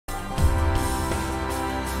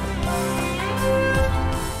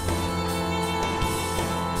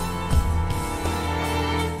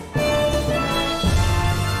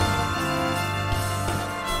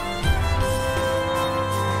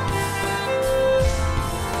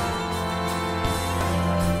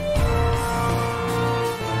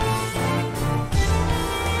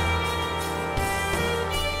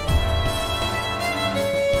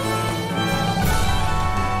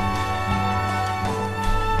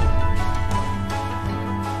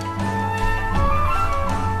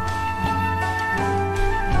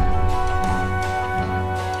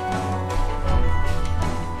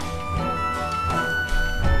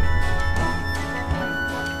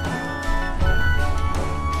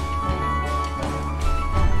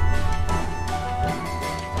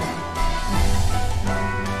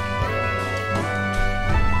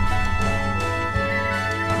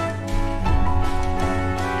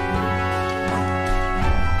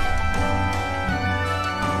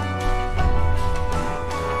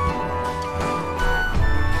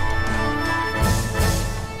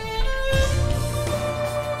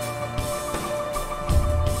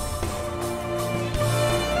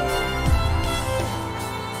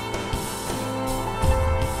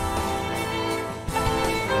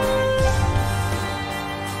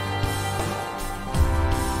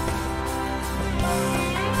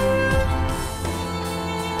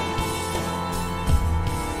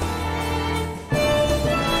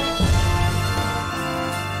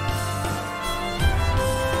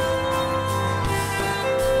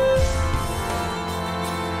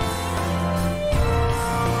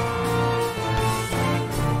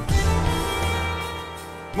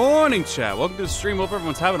Morning, chat. Welcome to the stream. Hope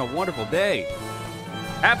everyone's having a wonderful day.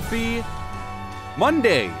 Happy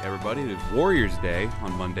Monday, everybody. It's Warriors Day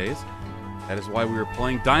on Mondays. That is why we were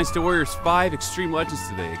playing Dynasty Warriors 5 Extreme Legends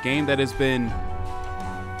today, a game that has been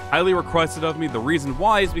highly requested of me. The reason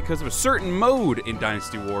why is because of a certain mode in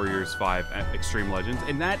Dynasty Warriors 5 Extreme Legends,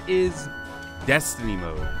 and that is Destiny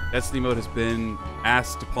mode. Destiny mode has been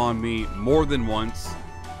asked upon me more than once,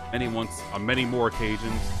 on many more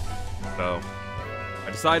occasions. So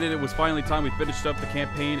I decided it was finally time. We finished up the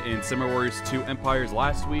campaign in Summer Warriors 2 Empires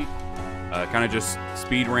last week. Kind of just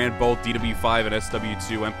speed ran both DW5 and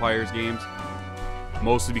SW2 Empires games.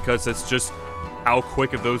 Mostly because that's just how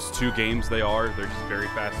quick of those two games they are. They're just very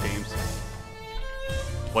fast games to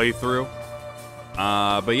play through.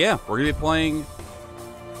 But yeah, we're gonna be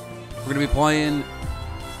playing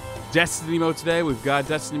Destiny mode today. We've got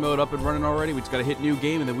Destiny mode up and running already. We just gotta hit new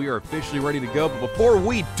game and then we are officially ready to go. But before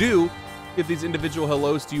we do, give these individual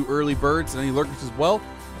hellos to you early birds and any lurkers as well.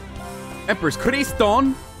 Empress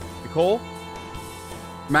Kriston, Nicole,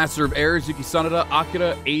 Master of Airs, Yuki Sanada,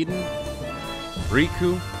 Akira, Aiden,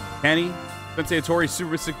 Riku, Kenny, Sensei Tori,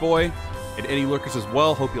 Super Sick Boy, and any lurkers as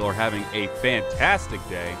well. Hope you all are having a fantastic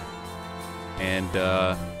day. And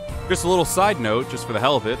just a little side note, just for the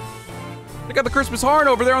hell of it, I got the Christmas heart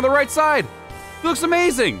over there on the right side. It looks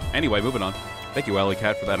amazing. Anyway, moving on. Thank you, Alley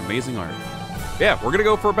Cat, for that amazing art. Yeah, we're gonna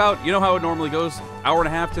go for about, you know how it normally goes, hour and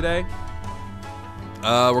a half today.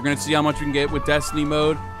 We're gonna see how much we can get with Destiny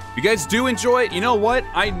mode. If you guys do enjoy it, you know what?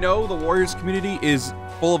 I know the Warriors community is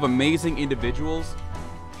full of amazing individuals.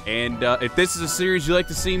 And if this is a series you like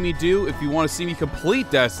to see me do, if you want to see me complete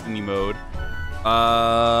Destiny mode,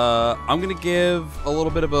 I'm gonna give a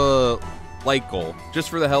little bit of a like goal, just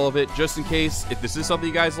for the hell of it, just in case. If this is something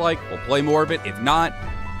you guys like, we'll play more of it. If not,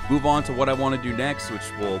 move on to what I want to do next, which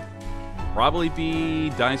will probably be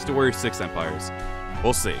Dynasty Warriors 6 Empires.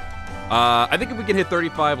 We'll see. I think if we can hit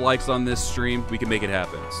 35 likes on this stream, we can make it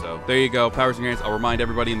happen. So there you go, Powers and Grants. I'll remind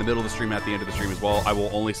everybody in the middle of the stream, at the end of the stream as well. I will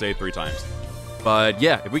only say it 3 times. But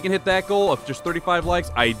yeah, if we can hit that goal of just 35 likes,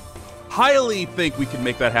 I highly think we can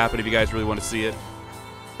make that happen if you guys really want to see it.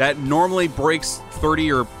 That normally breaks 30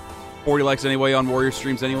 or 40 likes anyway on Warrior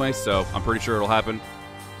streams anyway, so I'm pretty sure it'll happen.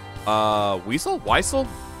 Weasel?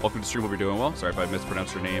 Welcome to the stream. Hope you're doing well. Sorry if I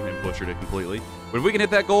mispronounced your name and butchered it completely. But if we can hit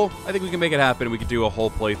that goal, I think we can make it happen and we can do a whole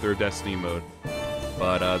playthrough of Destiny mode.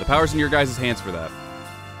 But the power's in your guys' hands for that.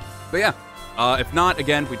 But yeah, if not,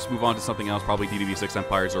 again, we just move on to something else, probably DW6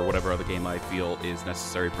 Empires or whatever other game I feel is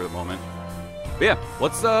necessary for the moment. But yeah,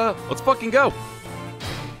 let's fucking go.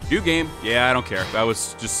 New game. Yeah, I don't care. That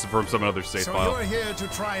was just from some other save file. So you're here to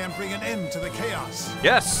try and bring an end to the chaos.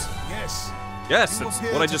 Yes. Yes. Yes, that's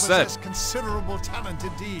what I just said. Considerable talent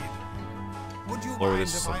indeed. Would you Lower mind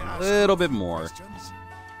this if a I ask little bit more. questions?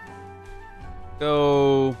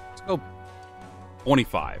 Let's go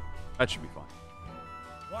 25. That should be fine.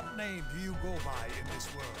 What name do you go by in this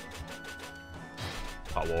world?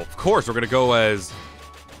 Oh, well, of course, we're going to go as,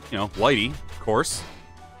 you know, Lighty, of course.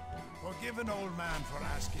 Forgive an old man for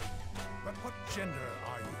asking, but what gender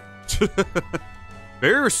are you?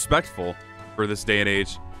 Very respectful for this day and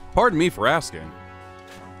age. Pardon me for asking.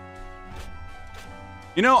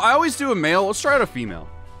 You know, I always do a male. Let's try out a female.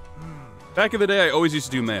 Back in the day, I always used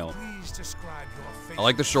to do male. Please describe your face. I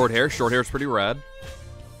like the short hair. Short hair is pretty rad.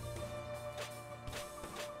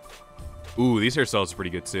 Ooh, these hairstyles are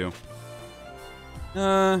pretty good, too.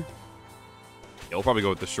 Yeah, we'll probably go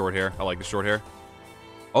with the short hair. I like the short hair.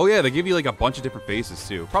 Oh, yeah, they give you, like, a bunch of different faces,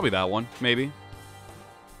 too. Probably that one, maybe. You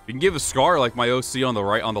can give a scar like my OC on the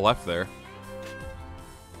right, on the left there.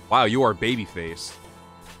 Wow, you are babyface.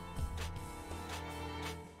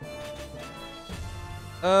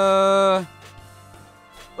 We'll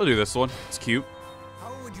do this one. It's cute.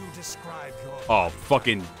 How would you describe your Oh,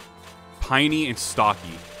 fucking piney and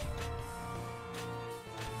stocky.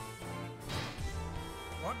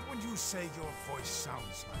 What would you say your voice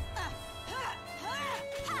sounds like?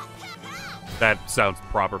 That sounds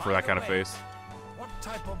proper for that kind of face. What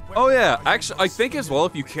type of Oh weapon yeah, are you actually, I most think as well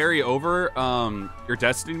if you carry over your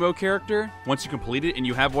Destiny mode character, once you complete it and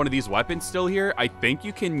you have one of these weapons still here, I think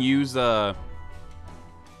you can use one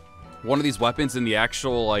of these weapons in the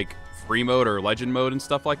actual like free mode or legend mode and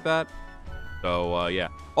stuff like that. So yeah.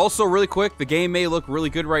 Also, really quick, the game may look really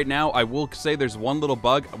good right now. I will say there's one little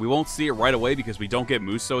bug. We won't see it right away because we don't get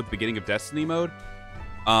Muso at the beginning of Destiny mode.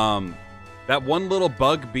 That one little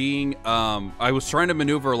bug being, I was trying to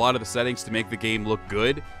maneuver a lot of the settings to make the game look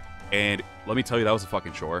good, and let me tell you, that was a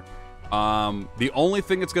fucking chore. The only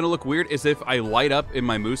thing that's going to look weird is if I light up in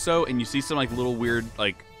my Muso and you see some like little weird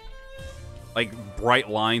like bright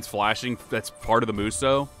lines flashing. That's part of the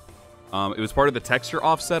Muso. It was part of the texture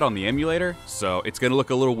offset on the emulator, so it's going to look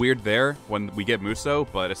a little weird there when we get Muso,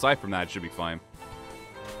 but aside from that, it should be fine.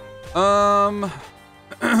 Trying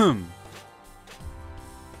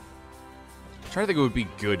to think what would be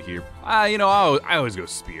good here. You know, I always go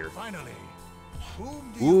Spear. Finally,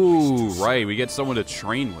 whom do you wish to Right, we get someone to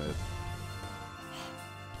train with.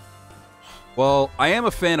 Well, I am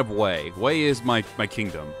a fan of Wei. Wei is my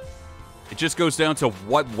kingdom. It just goes down to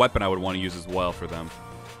what weapon I would want to use as well for them.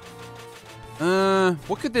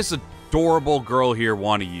 What could this adorable girl here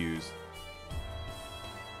want to use?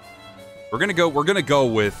 We're gonna go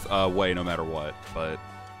with Wei no matter what, but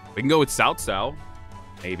we can go with Cao Cao.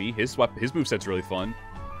 Maybe his moveset's really fun.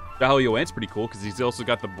 Xiahou Yuan's pretty cool because he's also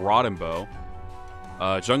got the broaden bow.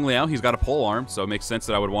 Zheng Liao, he's got a pole arm, so it makes sense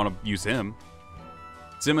that I would want to use him.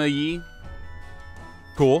 Sima Yi,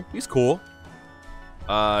 cool. He's cool.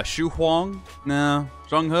 Xu Huang, no.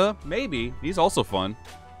 Zheng He, maybe. He's also fun.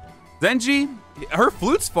 Zenji, her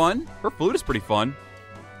flute's fun. Her flute is pretty fun.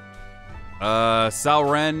 Sao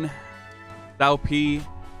Ren, Cao Pi,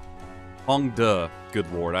 Hong De.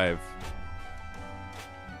 Good lord, I have.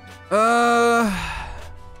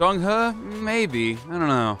 Zheng He, maybe. I don't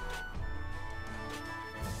know.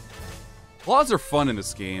 Claws are fun in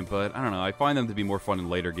this game, but I don't know. I find them to be more fun in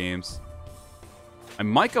later games. I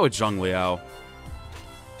might go with Zheng Liao.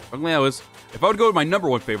 Zheng Liao is... If I would go with my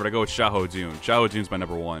 #1 favorite, I'd go with Xiahou Dun. Xiahou Dun's my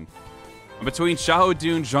 #1. I'm between Xiahou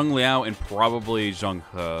Dun, Zheng Liao, and probably Zheng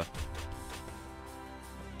He.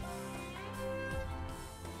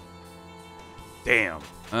 Damn.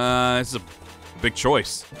 This is a big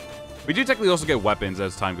choice. We do technically also get weapons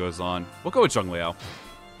as time goes on. We'll go with Zheng Liao.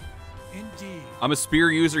 Indeed. I'm a spear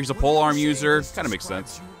user, he's a polearm user. Kind of makes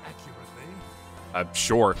sense.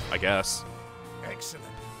 Sure, I guess. Excellent.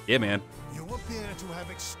 Yeah, man. You appear to have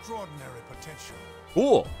extraordinary potential.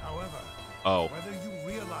 Cool. However, whether you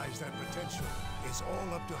realize that potential is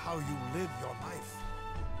all up to how you live your life.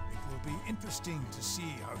 It will be interesting to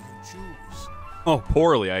see how you choose. Oh,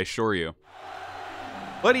 poorly, I assure you.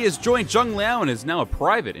 Lighty has joined Zheng Liao and is now a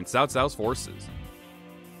private in Cao Cao's forces.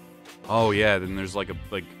 Oh yeah, then there's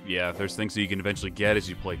there's things that you can eventually get as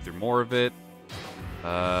you play through more of it.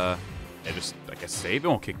 I guess save? It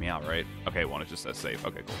won't kick me out, right? Okay, it just says save.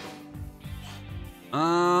 Okay, cool.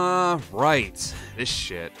 Right. This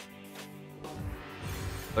shit.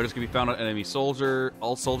 Letters can be found on enemy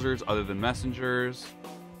all soldiers other than messengers.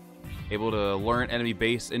 Able to learn enemy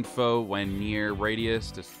base info when near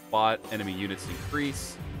radius to spot enemy units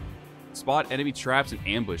increase. Spot enemy traps and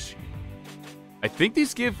ambush. I think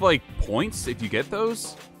these give, like, points if you get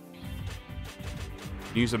those.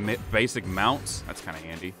 Use a basic mount. That's kind of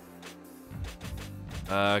handy.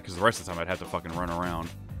 Because the rest of the time I'd have to fucking run around.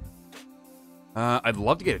 I'd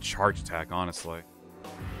love to get a charge attack, honestly.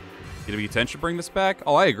 DW5's should bring this back?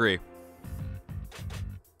 Oh, I agree.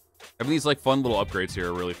 I mean, these, like, fun little upgrades here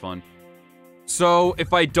are really fun. So,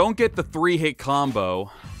 if I don't get the 3-hit combo,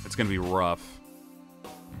 it's going to be rough.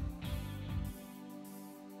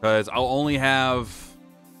 Because I'll only have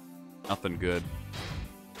nothing good.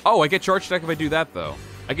 Oh, I get charge attack if I do that, though.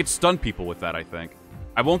 I get stun people with that, I think.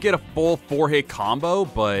 I won't get a full 4-hit combo,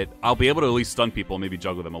 but I'll be able to at least stun people and maybe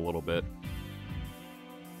juggle them a little bit.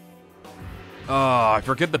 Oh, I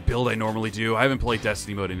forget the build I normally do. I haven't played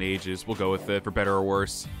Destiny mode in ages. We'll go with it, for better or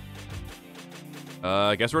worse.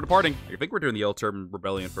 I guess we're departing. I think we're doing the Yellow Turban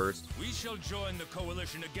Rebellion first. We shall join the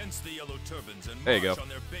coalition against the Yellow Turbans and there you march go. on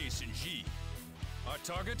their base in Xi. Our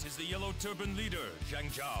target is the Yellow Turban leader,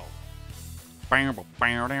 Zhang Zhao.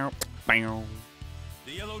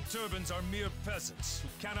 The Yellow Turbans are mere peasants who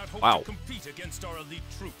cannot hope to compete against our elite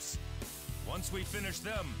troops. Once we finish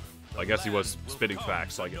them, I guess he was spitting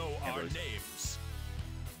facts, so I know get our names.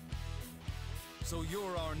 So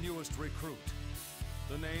you're our newest recruit.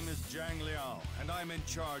 The name is Zhang Liao, and I'm in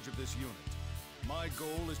charge of this unit. My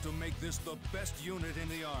goal is to make this the best unit in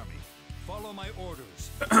the army. Follow my orders.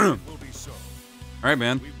 It will be so. All right,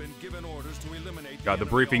 man. We've been given orders to eliminate God, the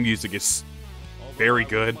briefing music is very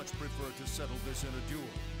good. I would much prefer to settle this in a duel.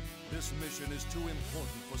 This mission is too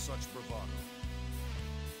important for such bravado.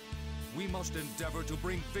 We must endeavor to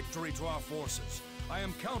bring victory to our forces. I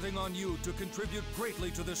am counting on you to contribute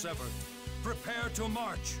greatly to this effort. Prepare to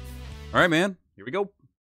march. All right, man. Here we go.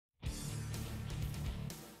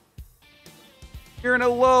 Here and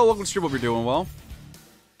hello. Welcome to stream. Hope you're doing well.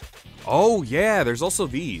 Oh, yeah. There's also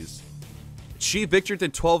these. Achieve victory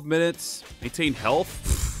within 12 minutes. Maintain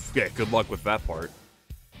health. Yeah, good luck with that part.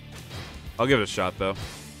 I'll give it a shot, though.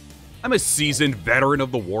 I'm a seasoned veteran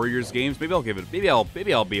of the Warriors games. Maybe I'll give it. Maybe I'll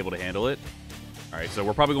be able to handle it. All right, so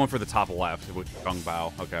we're probably going for the top left with Kung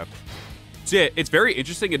Bao. Okay. So yeah, it's very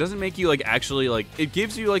interesting. It doesn't make you like actually like it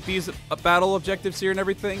gives you like these battle objectives here and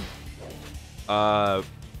everything. Or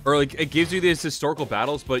like it gives you these historical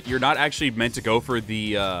battles, but you're not actually meant to go for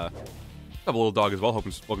the I have a little dog as well.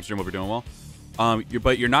 Welcome stream, hope you're doing well.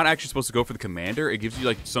 But you're not actually supposed to go for the commander. It gives you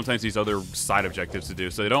like sometimes these other side objectives to do,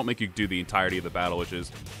 so they don't make you do the entirety of the battle, which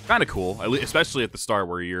is kind of cool, especially at the start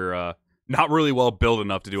where you're not really well built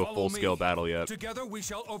enough to do a full-scale battle yet. Together we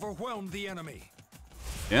shall overwhelm the enemy.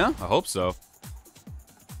 Yeah, I hope so.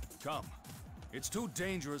 Come. It's too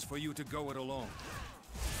dangerous for you to go it alone.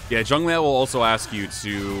 Yeah, Zheng Liao will also ask you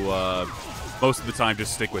to, most of the time,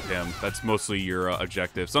 just stick with him. That's mostly your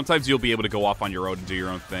objective. Sometimes you'll be able to go off on your own and do your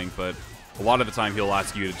own thing, but a lot of the time he'll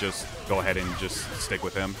ask you to just go ahead and just stick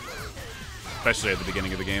with him. Especially at the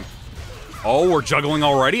beginning of the game. Oh, we're juggling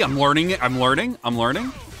already? I'm learning it. I'm learning.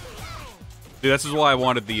 Dude, this is why I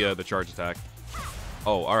wanted the charge attack.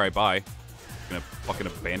 Oh, alright, bye. You're gonna fucking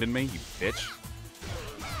abandon me, you bitch.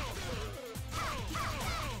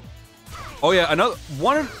 Oh yeah, another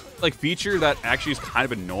one like feature that actually is kind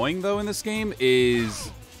of annoying though in this game is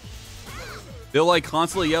they'll like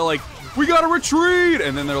constantly yell like, "We gotta retreat!"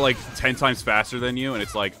 and then they're like 10 times faster than you, and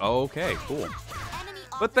it's like, oh, okay, cool.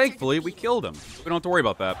 But thankfully, we killed him. We don't have to worry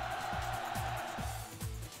about that.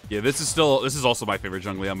 Yeah, this is also my favorite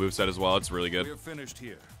Zheng Liao moveset as well. It's really good. We're finished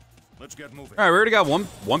here. Let's get moving. All right, we already got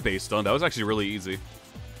one base done. That was actually really easy.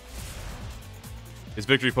 His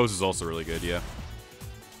victory pose is also really good, yeah.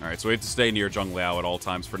 All right, so we have to stay near Zheng Liao at all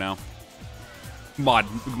times for now.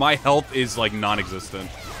 My health is like non-existent.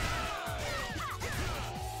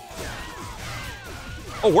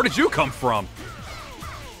 Oh, where did you come from?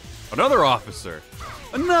 Another officer.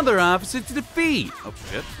 Another officer to defeat. Oh,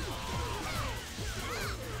 shit.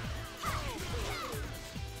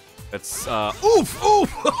 That's, oof, oof!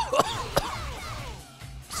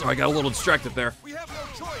 Sorry, I got a little distracted there. We have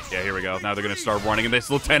no choice. Yeah, here we go. Now they're gonna start running, and this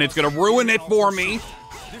lieutenant's gonna ruin it for me.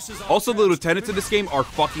 Also, the lieutenants in this game are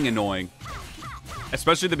fucking annoying.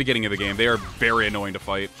 Especially at the beginning of the game. They are very annoying to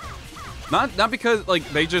fight. Not because, like,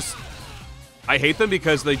 they just... I hate them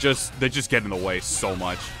because they just get in the way so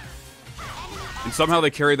much. And somehow they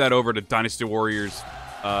carry that over to Dynasty Warriors,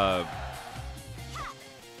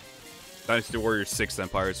 Dynasty Warriors 6th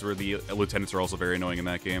Empires, where the lieutenants are also very annoying in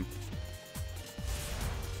that game.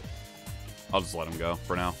 I'll just let him go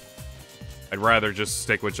for now. I'd rather just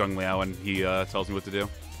stick with Zheng Liao and he tells me what to do.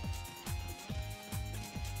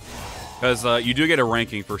 Because you do get a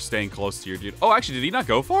ranking for staying close to your dude. Oh, actually, did he not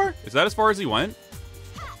go far? Is that as far as he went?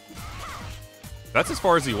 That's as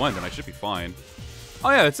far as he went, then I should be fine. Oh,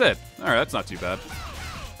 yeah, that's it. All right, that's not too bad.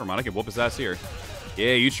 Never mind, I can whoop his ass here.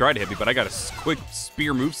 Yeah, you tried to hit me, but I got a quick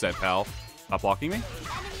spear moveset, pal. Stop blocking me?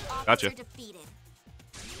 Gotcha. All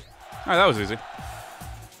right, that was easy.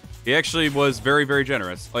 He actually was very, very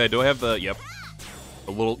generous. Oh, yeah, do I have the... Yep.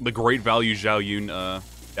 The great value Zhao Yun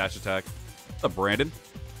dash attack. What's up, Brandon?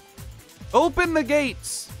 Open the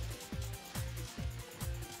gates!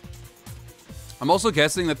 I'm also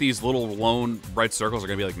guessing that these little lone red circles are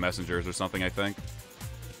going to be like messengers or something, I think.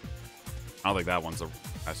 I don't think that one's a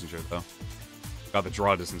messenger, though. God, the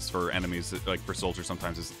draw distance for enemies, like for soldiers,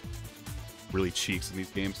 sometimes is really cheeks in these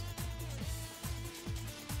games.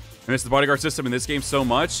 I miss the bodyguard system in this game so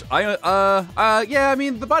much. Yeah, I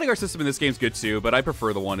mean, the bodyguard system in this game's good too, but I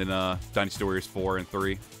prefer the one in Dynasty Warriors 4 and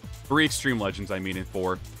 3. 3 Extreme Legends, I mean, in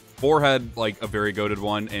 4. 4 had, like, a very goated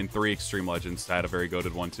one, and 3 Extreme Legends had a very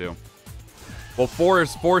goated one, too. Well,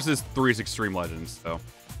 4's 3's Extreme Legends, so.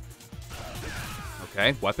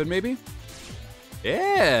 Okay, weapon, maybe?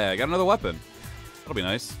 Yeah, I got another weapon. That'll be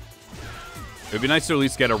nice. It would be nice to at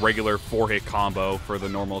least get a regular 4-hit combo for the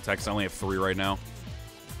normal attacks. I only have 3 right now.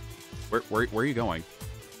 Where are you going?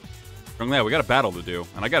 Zheng Liao, we got a battle to do,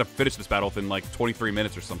 and I gotta finish this battle within like 23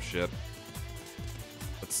 minutes or some shit.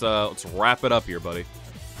 Let's wrap it up here, buddy.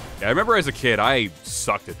 Yeah, I remember as a kid, I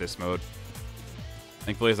sucked at this mode.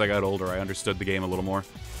 Thankfully, as I got older, I understood the game a little more.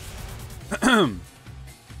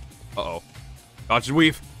 Uh-oh. Dodge and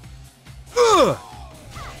weave. Ugh!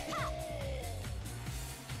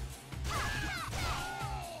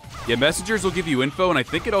 Yeah, messengers will give you info, and I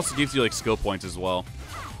think it also gives you, like, skill points as well.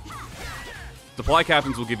 Supply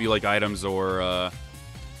captains will give you, like, items or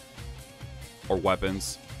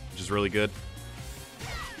weapons, which is really good.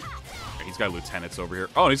 Okay, he's got lieutenants over here.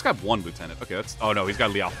 Oh, he's got one lieutenant. Okay, that's... Oh, no, he's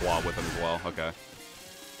got Liao Hua with him as well. Okay.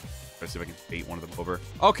 Let's see if I can bait one of them over.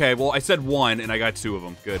 Okay, well, I said one, and I got 2 of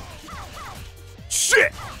them. Good.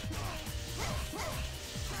 Shit!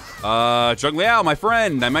 Zheng Liao, my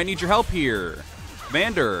friend, I might need your help here.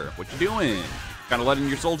 Commander, what you doing? Kind of letting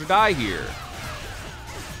your soldier die here.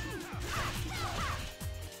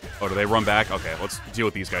 Oh, do they run back? Okay, let's deal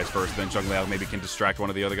with these guys first. Then Zhong Liao maybe can distract one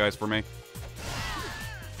of the other guys for me.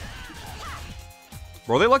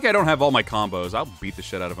 Bro, they lucky I don't have all my combos. I'll beat the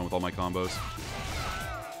shit out of him with all my combos.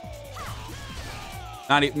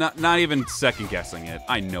 Not even second guessing it.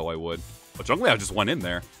 I know I would. But Zhong Liao just went in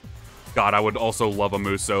there. God, I would also love a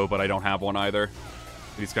Muso, but I don't have one either.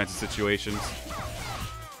 These kinds of situations.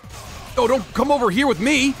 Oh, don't come over here with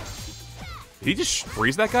me! Did he just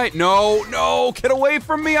freeze that guy? No, no, get away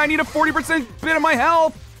from me! I need a 40% bit of my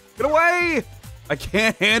health! Get away! I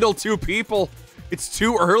can't handle 2 people. It's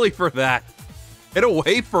too early for that. Get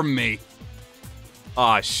away from me.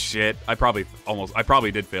 Aw, shit. I probably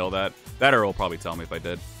did fail that. That Earl will probably tell me if I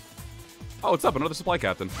did. Oh, what's up? Another supply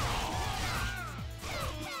captain.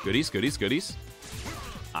 Goodies, goodies, goodies.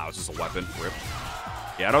 Ah, it's just a weapon. Rip.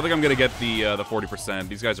 Yeah, I don't think I'm gonna get the 40%.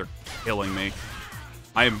 These guys are killing me.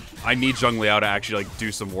 I need Zhong Liao to actually like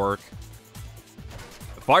do some work.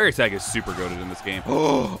 The fire attack is super goated in this game.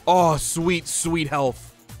 Oh, sweet, sweet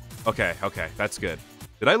health. Okay, okay, that's good.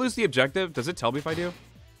 Did I lose the objective? Does it tell me if I do?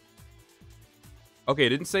 Okay, it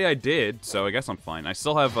didn't say I did, so I guess I'm fine. I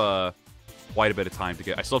still have quite a bit of time to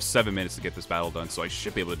get. I still have 7 minutes to get this battle done, so I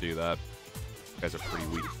should be able to do that. You guys are pretty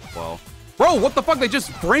weak as well. Bro, what the fuck? They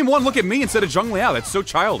just frame one look at me instead of Zhong Liao. That's so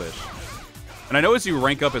childish. And I know as you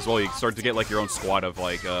rank up as well, you start to get like your own squad of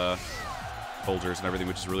like soldiers and everything,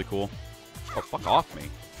 which is really cool. Oh, fuck off me.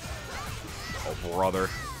 Oh, brother.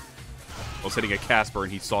 I was hitting a Casper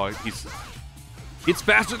and it's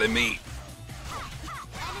faster than me.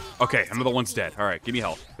 Okay, another one's dead. All right, give me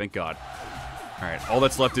health. Thank God. All right, all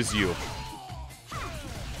that's left is you.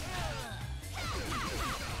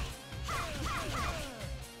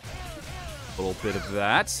 A little bit of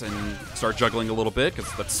that, and start juggling a little bit,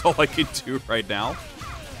 because that's all I can do right now.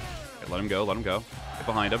 Okay, let him go, let him go. Get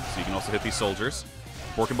behind him, so you can also hit these soldiers.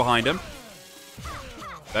 Working behind him.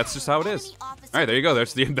 That's just how it is. All right, there you go.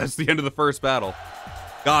 That's the end of the first battle.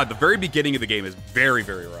 God, the very beginning of the game is very,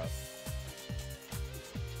 very rough.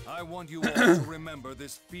 I want you all to remember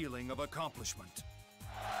this feeling of accomplishment.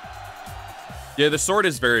 Yeah, the sword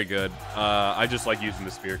is very good. I just like using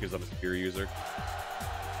the spear because I'm a spear user.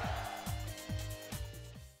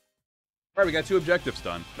 All right, we got 2 objectives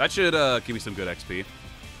done. That should give me some good XP.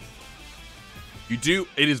 It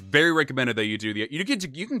is very recommended that you do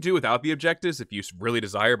you can do without the objectives if you really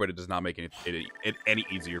desire, but it does not make it any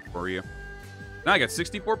easier for you. Now I got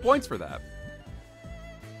 64 points for that.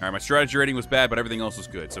 All right, my strategy rating was bad, but everything else was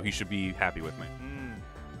good, so he should be happy with me.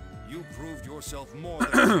 You proved yourself more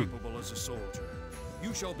than capable as a soldier.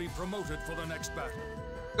 You shall be promoted for the next battle.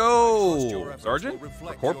 Go, Sergeant?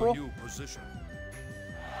 Or Corporal?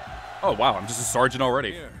 Oh wow, I'm just a sergeant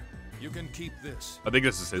already. Here, you can keep this. I think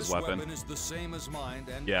this is his weapon. This weapon is the same as mine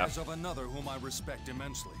and as of another whom I respect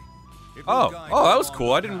immensely. Oh, that was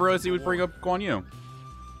cool. I didn't realize he would bring up Guan Yu.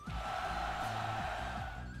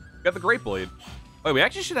 Got the Great Blade. Wait, we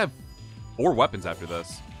actually should have 4 weapons after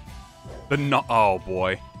this. Oh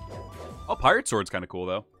boy. Oh, Pirate Sword's kind of cool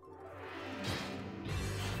though.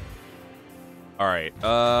 All right,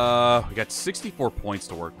 we got 64 points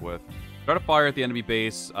to work with. Try to fire at the enemy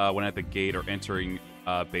base when at the gate or entering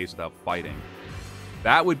base without fighting.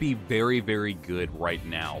 That would be very, very good right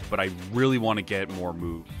now, but I really want to get more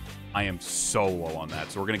move. I am so low on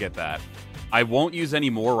that, so we're going to get that. I won't use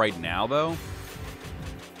any more right now, though.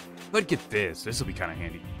 But get this. This will be kind of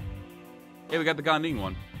handy. Hey, we got the Ganding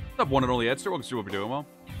one. What's up, one and only Edster? Welcome to what we're doing well.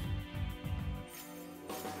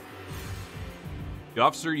 The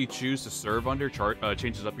officer you choose to serve under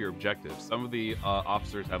changes up your objectives. Some of the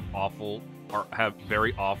officers have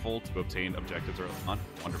very awful to obtain objectives early on.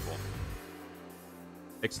 Wonderful.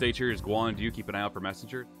 Next stage here is Guan Yu. Keep an eye out for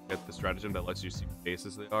messengers. Get the stratagem that lets you see what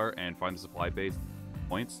bases they are and find the supply base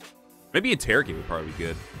points. Maybe interrogate would probably be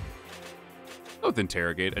good. Go with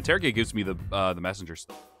interrogate. Interrogate gives me the messenger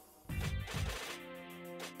stuff.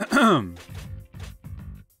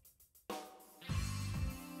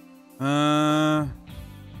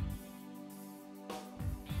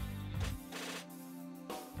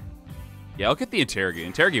 Yeah, I'll get the interrogate.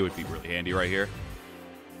 Interrogate would be really handy right here.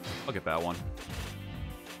 I'll get that one.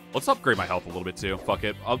 Let's upgrade my health a little bit too. Fuck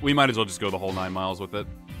it. We might as well just go the whole 9 miles with it.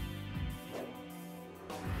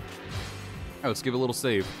 Alright, let's give it a little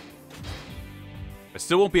save. I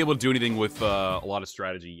still won't be able to do anything with a lot of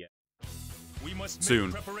strategy yet. We must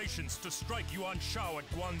Soon. make preparations to strike Yuan Shao at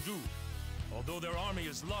Guandu. Although their army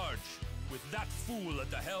is large, with that fool at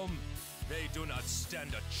the helm, they do not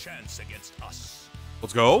stand a chance against us.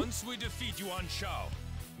 Let's go. Once we defeat Yuan Shao,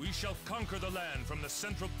 we shall conquer the land from the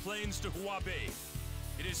central plains to Hua Bay.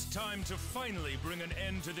 It is time to finally bring an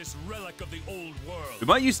end to this relic of the old world. We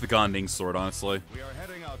might use the Gonding sword, honestly. We are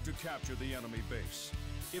heading out to capture the enemy base.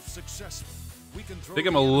 If successful, we can throw I think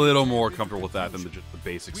I'm a little more comfortable with that than just the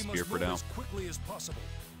basic spear for now. As quickly as possible.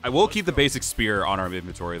 I will keep the basic spear on our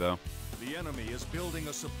inventory, though. The enemy is building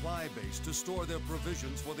a supply base to store their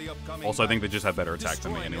provisions for the upcoming Also, I think they just have better attack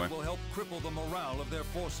than me Destroying anyway. it will help cripple the morale of their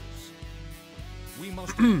forces. We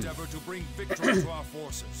must endeavor to bring victory to our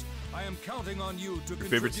forces. I am counting on you to Your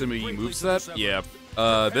favorite contribute Simi greatly to moveset? this effort. Yeah.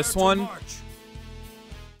 Prepare This to one. march.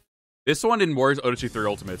 This one and Warriors Odyssey 3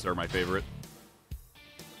 Ultimates are my favorite.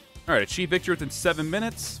 Alright, achieve victory within 7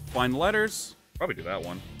 minutes. Find letters. Probably do that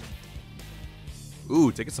one.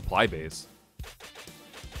 Ooh, take a supply base.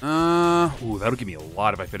 Ooh, that'll give me a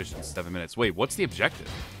lot if I finish in 7 minutes. Wait, what's the objective?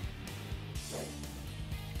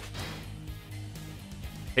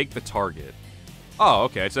 Take the target. Oh,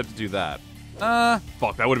 okay, I just have to do that.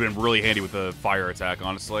 Fuck, that would have been really handy with the fire attack,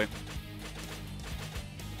 honestly.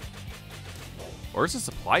 Where's the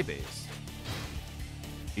supply base?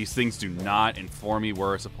 These things do not inform me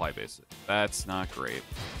where a supply base is. That's not great.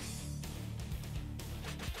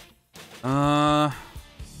 I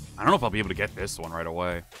don't know if I'll be able to get this one right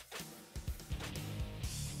away.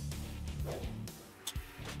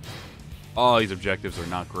 Oh, these objectives are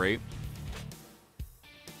not great.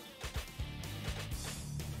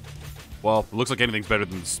 Well, it looks like anything's better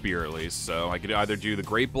than the spear, at least. So I could either do the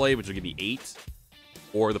Great Blade, which will give me 8,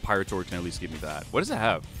 or the Pirate Sword can at least give me that. What does it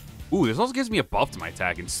have? Ooh, this also gives me a buff to my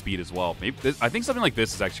attack and speed as well. Maybe I think something like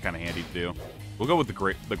this is actually kind of handy to do. We'll go with the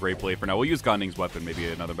Great Blade for now. We'll use Gonding's weapon maybe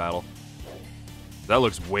in another battle. That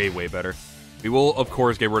looks way, way better. We will, of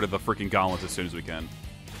course, get rid of the freaking gauntlets as soon as we can.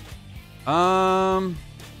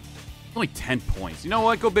 Only 10 points. You know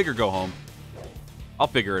what? Go big or go home. I'll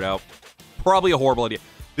figure it out. Probably a horrible idea.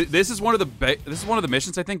 This is one of the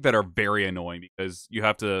missions I think that are very annoying because you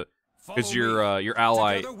have to, because your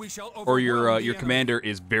ally or your commander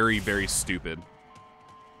is very, very stupid.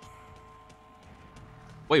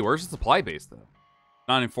 Wait, where's the supply base though?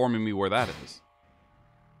 Not informing me where that is.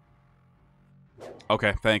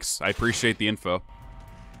 Okay, thanks. I appreciate the info.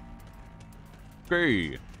 Okay,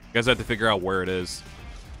 you guys have to figure out where it is.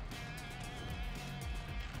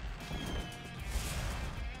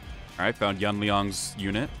 Alright, found Yan Liang's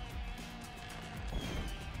unit.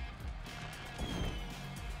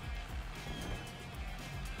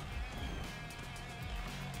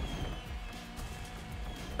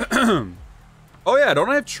 Oh yeah, don't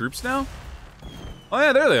I have troops now? Oh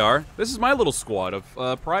yeah, there they are. This is my little squad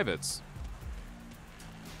of privates.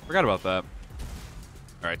 Forgot about that.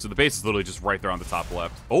 Alright, so the base is literally just right there on the top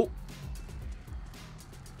left. Oh!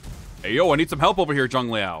 Hey yo, I need some help over here, Zheng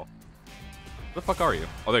Liao. Where the fuck are you?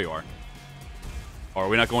 Oh, there you are. Or are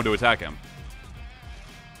we not going to attack him?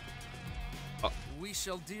 We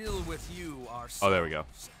shall deal with you ourselves. Oh, there we go.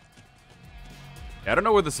 Yeah, I don't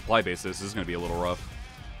know where the supply base is. This is going to be a little rough.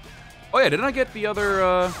 Oh, yeah, didn't I get the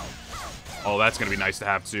other, Oh, that's going to be nice to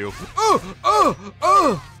have, too.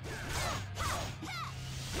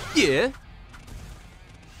 Yeah.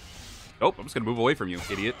 Nope, I'm just going to move away from you,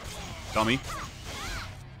 idiot. Dummy.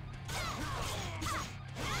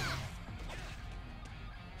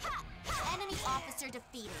 Enemy officer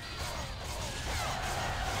defeated.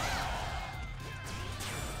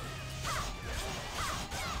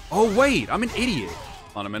 Oh, wait, I'm an idiot.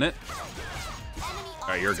 Hold on a minute.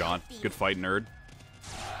 Alright, you're gone. Good fight, nerd.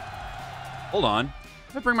 Hold on.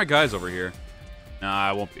 If I bring my guys over here.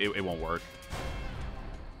 Nah, it won't work.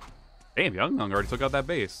 Damn, Young already took out that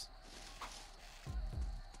base.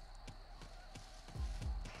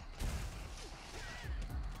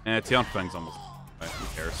 Tianfeng's almost... Right,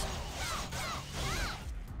 who cares?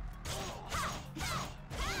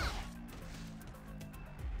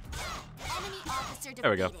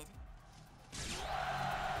 There we go.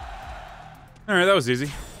 Alright, that was easy.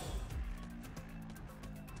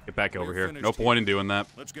 Get back over here. No point in doing that.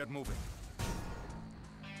 Let's get moving.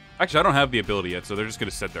 Actually, I don't have the ability yet, so they're just going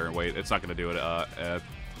to sit there and wait. It's not going to do it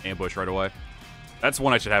ambush right away. That's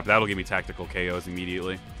one I should have. That'll give me tactical KOs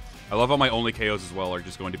immediately. I love how my only KOs as well are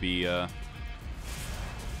just going to be...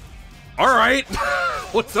 Alright!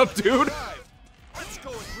 What's up, dude?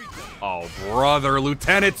 Oh, brother.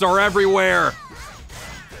 Lieutenants are everywhere!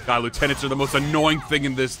 God, lieutenants are the most annoying thing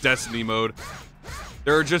in this Destiny mode.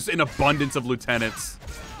 There are just an abundance of lieutenants.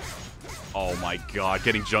 Oh my god,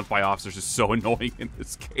 getting jumped by officers is so annoying in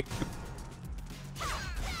this game.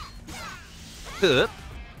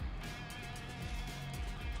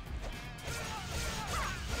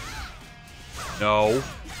 No.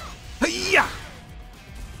 Yeah.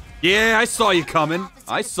 Yeah, I saw you coming.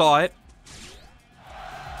 I saw it.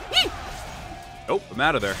 Nope, I'm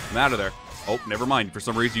out of there. I'm out of there. Oh, never mind. For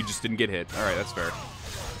some reason, you just didn't get hit. All right, that's fair.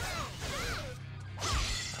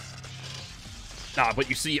 Nah, but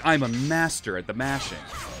you see, I'm a master at the mashing.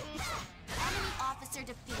 Enemy officer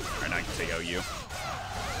defeated. All right, now I can take out you.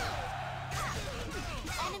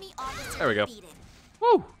 Enemy officer There we go. defeated. Woo!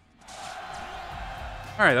 All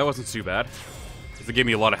right, that wasn't too bad. Because it gave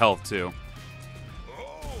me a lot of health, too.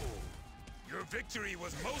 Oh, your victory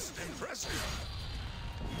was most impressive.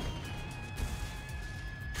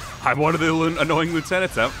 I'm one of the annoying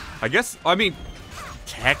lieutenants. I guess, I mean,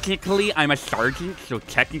 technically I'm a sergeant, so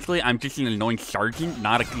technically I'm just an annoying sergeant,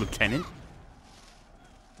 not a lieutenant.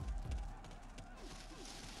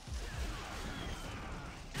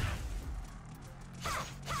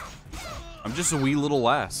 I'm just a wee little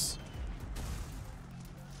lass.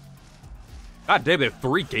 God damn, they have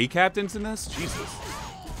 3 gay captains in this? Jesus.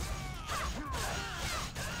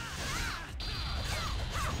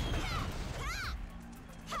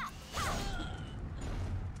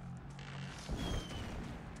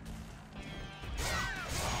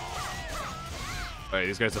 Alright,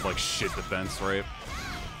 these guys have like shit defense, right?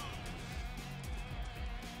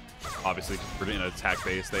 Obviously, we're in an attack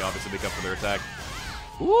base. They obviously make up for their attack.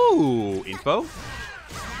 Ooh, info? Now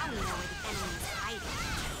we know where the enemy is hiding.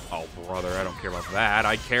 Oh, brother, I don't care about that.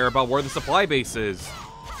 I care about where the supply base is.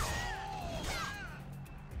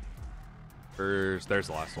 There's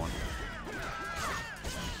the last one.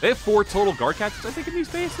 They have 4 total guard captains, I think, in these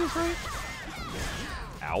bases, right?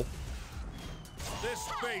 Ow. This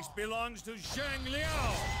space belongs to Zhang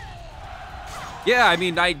Liao. Yeah, I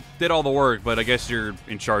mean, I did all the work, but I guess you're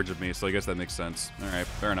in charge of me, so I guess that makes sense. All right,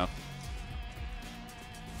 fair enough.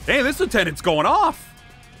 Hey, this lieutenant's going off.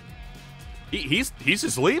 He's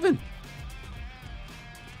just leaving.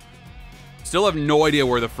 Still have no idea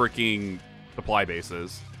where the freaking supply base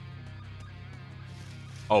is.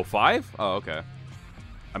 Oh, 5? Oh, okay.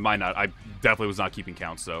 I might not. I definitely was not keeping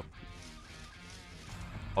count, so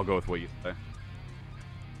I'll go with what you say.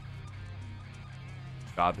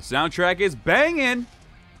 God, the soundtrack is banging.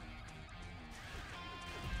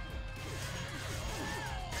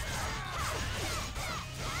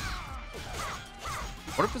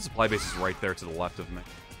 What if the supply base is right there to the left of me?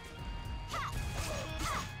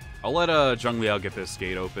 I'll let Zhang Liao get this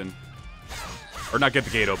gate open. Or not get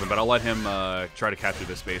the gate open, but I'll let him try to capture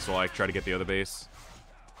this base while I try to get the other base.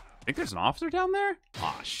 I think there's an officer down there?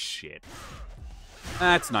 Aw, shit.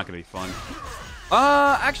 That's not gonna be fun.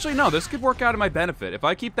 Actually, no, this could work out in my benefit. If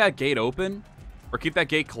I keep that gate open, or keep that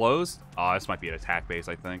gate closed. Oh, this might be an attack base,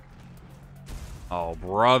 I think. Oh,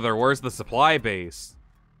 brother, where's the supply base?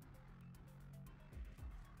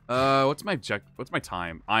 What's my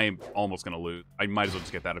time? I'm almost gonna lose. I might as well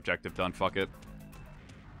just get that objective done, fuck it.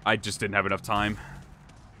 I just didn't have enough time.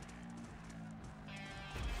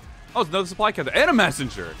 Oh, it's another supply captain and a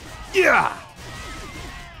messenger. Yeah!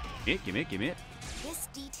 Give me. This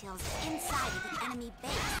details the inside of the enemy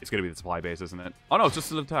base. It's gonna be the supply base, isn't it? Oh no, it's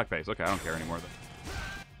just an attack base. Okay, I don't care anymore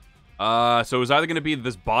then. So it's either gonna be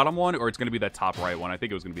this bottom one or it's gonna be that top right one. I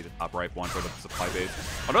think it was gonna be the top right one for the supply base.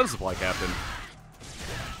 Another supply captain.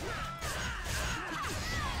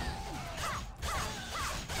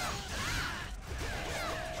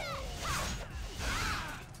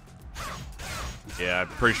 Yeah, I'm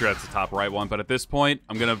pretty sure that's the top right one, but at this point,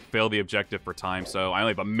 I'm gonna fail the objective for time, so I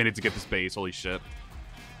only have a minute to get this base. Holy shit.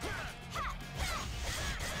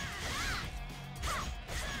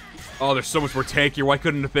 Oh, there's so much more tank here. Why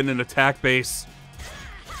couldn't it have been an attack base?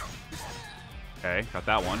 Okay, got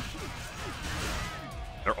that one.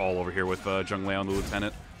 They're all over here with Zhang Liao and the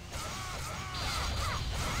lieutenant.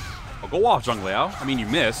 Oh, go off, Zhang Liao. I mean, you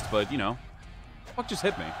missed, but, you know. Fuck just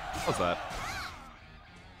hit me. What's that?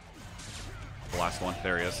 The last one.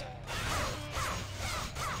 There he is.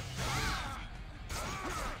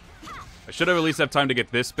 I should have at least have time to get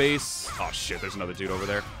this base. Oh, shit. There's another dude over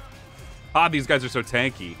there. Ah, these guys are so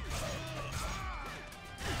tanky.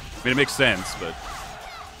 I mean, it makes sense, but...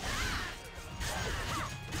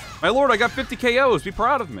 My lord, I got 50 KOs. Be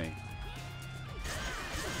proud of me.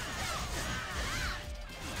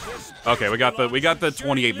 Okay, we got the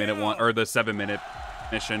 28-minute one, or the 7-minute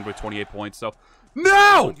mission with 28 points, so...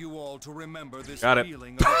 No! You all to remember this Got it.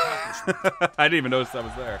 feeling of accomplishment. I didn't even notice that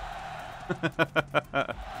was there.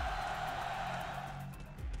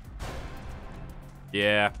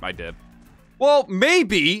 Yeah, I did. Well,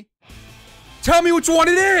 maybe. Tell me which one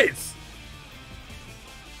it is.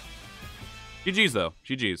 GG's, though.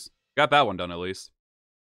 GG's. Got that one done, at least.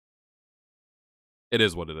 It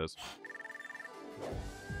is what it is.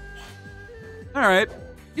 All right.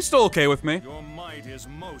 He's still okay with me. Your might is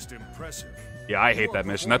most impressive. Yeah, I hate that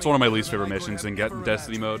mission. That's one of my least favorite missions in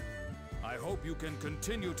Destiny mode. hope you can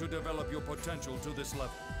continue to develop your potential to this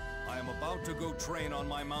level. I am about to go train on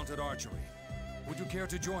my mounted archery. Would you care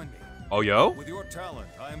to join me? Oh, yo? With your talent,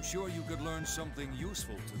 I am sure you could learn something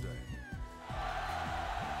useful today.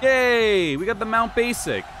 Yay! We got the Mount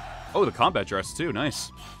Basic. Oh, the combat dress, too.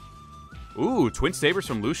 Nice. Ooh, twin sabers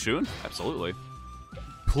from Lu Xun? Absolutely.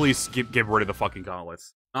 Please get rid of the fucking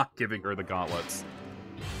gauntlets. Not giving her the gauntlets.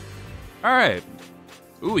 Alright.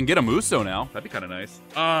 Ooh, we can get a Muso now. That'd be kind of nice.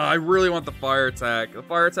 I really want the fire attack. The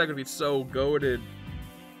fire attack would be so goated.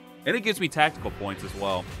 And it gives me tactical points as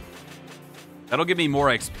well. That'll give me more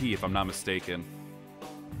XP if I'm not mistaken.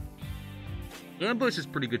 Ambush is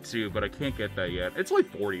pretty good too, but I can't get that yet. It's only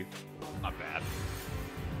 40. Not bad.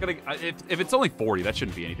 If it's only 40, that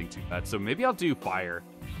shouldn't be anything too bad. So maybe I'll do fire.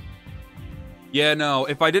 Yeah, no.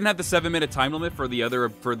 If I didn't have the 7-minute time limit for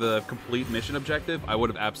the complete mission objective, I would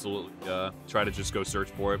have absolutely tried to just go search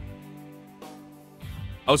for it.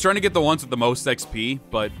 I was trying to get the ones with the most XP,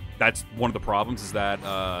 but that's one of the problems is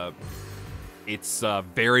that it's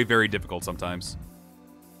very, very difficult sometimes.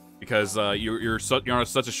 Because you're on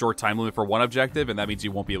such a short time limit for one objective, and that means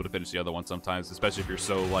you won't be able to finish the other one sometimes, especially if you're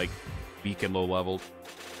so, like, weak and low-leveled.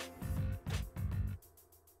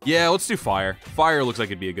 Yeah, let's do fire. Fire looks like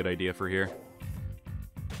it'd be a good idea for here.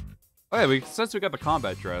 Oh yeah, since we got the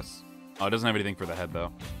combat dress. Oh, it doesn't have anything for the head,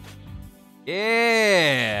 though.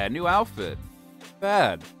 Yeah, new outfit.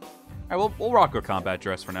 Bad. All right, we'll rock a combat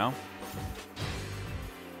dress for now.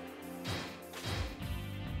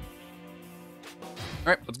 All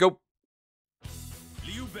right, let's go.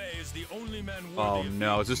 Liu Bei is the only man worthy Oh of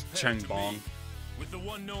no, being is this compared Cheng to Bong? me. With the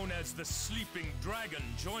one known as the Sleeping Dragon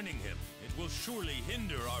joining him, it will surely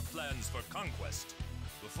hinder our plans for conquest.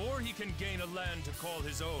 Before he can gain a land to call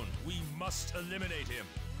his own, we must eliminate him.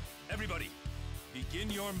 Everybody,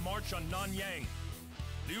 begin your march on Nanyang.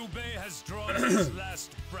 Liu Bei has drawn his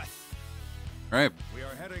last breath. All right. We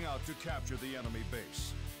are heading out to capture the enemy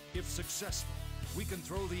base. If successful, we can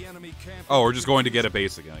throw the enemy camp... Oh, we're just going to get a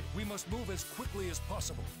base again. We must move as quickly as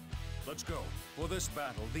possible. Let's go. For this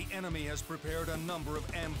battle, the enemy has prepared a number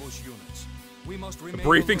of ambush units. We must remain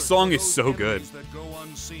briefing alert song for is those so good. enemies that go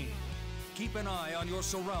unseen. Keep an eye on your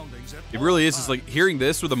surroundings at It all really is. times. It's like hearing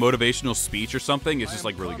this with a motivational speech or something is just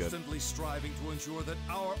like really good. I am constantly striving to ensure that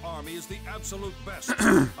our army is the absolute best.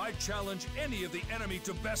 I challenge any of the enemy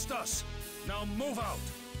to best us. Now move out.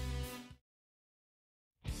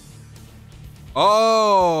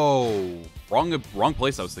 Oh, wrong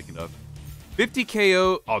place I was thinking of. 50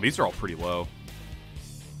 KO. Oh, these are all pretty low.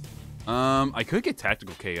 I could get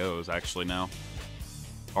tactical KOs actually now.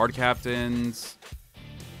 Hard captains.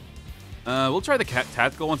 We'll try the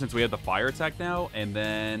tactical one since we have the fire attack now, and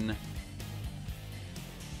then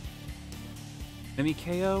semi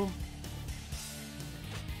KO.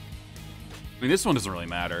 I mean, this one doesn't really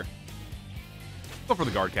matter. Go for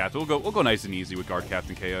the guard captain. We'll go nice and easy with guard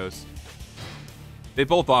captain KOs. They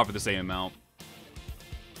both offer the same amount.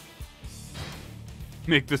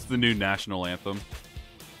 Make this the new national anthem.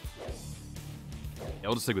 Yeah,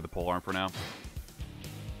 we'll just stick with the polearm for now.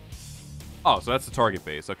 Oh, so that's the target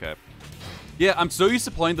base. Okay. Yeah, I'm so used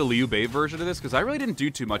to playing the Liu Bei version of this because I really didn't do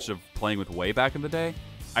too much of playing with Wei back in the day.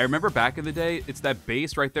 I remember back in the day, it's that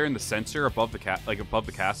base right there in the center above the above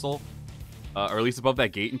the castle, or at least above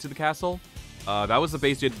that gate into the castle. That was the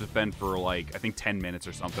base you had to defend for like I think 10 minutes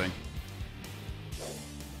or something.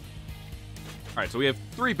 All right, so we have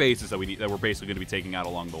 3 bases that we're basically going to be taking out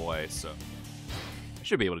along the way. So I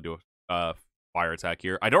should be able to do a fire attack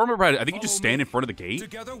here. I don't remember. I think you just stand in front of the gate.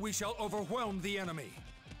 Together we shall overwhelm the enemy.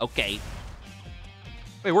 Okay.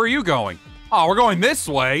 Wait, where are you going? Oh, we're going this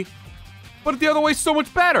way. But the other way's so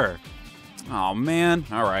much better. Oh, man.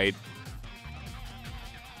 All right.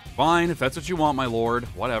 Fine, if that's what you want, my lord.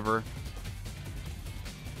 Whatever.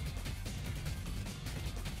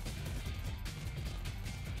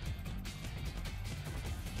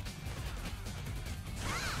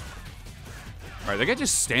 All right, they can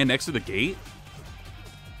just stand next to the gate.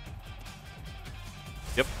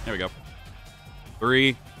 Yep, there we go.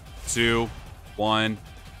 3, 2, 1.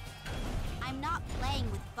 I'm not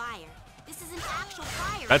playing with fire. This is an actual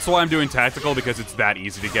fire. That's why I'm doing tactical, because it's that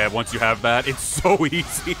easy to get. Once you have that, it's so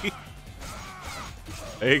easy.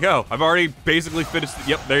 There you go. I've already basically finished.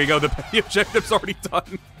 Yep, there you go. The objective's already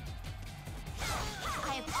done.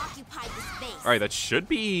 I have occupied this base. All right, that should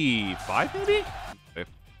be 5, maybe? Okay.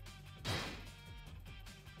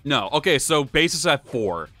 No, okay, so base is at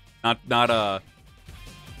 4. Not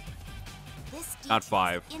This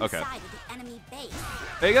 5. details Okay. inside of the enemy base.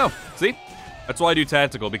 There you go. See? That's why I do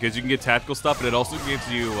tactical, because you can get tactical stuff, and it also gives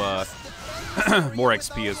you more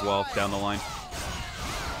XP as well down the line.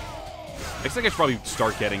 Next thing I should probably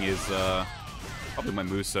start getting is Probably my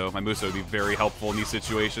Muso. My Muso would be very helpful in these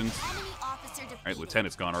situations. Enemy officer defeated. Alright,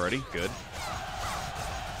 Lieutenant's gone already. Good.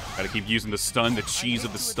 Gotta keep using the stun, the cheese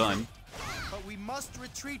of the stun. But we must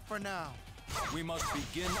retreat for now. We must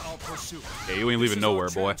begin our pursuit. Yeah, you ain't leaving nowhere,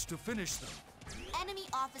 boy. To finish them. Enemy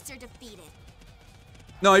officer defeated.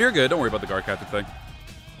 No, you're good. Don't worry about the guard captain thing.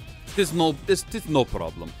 There's no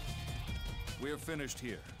problem. We're finished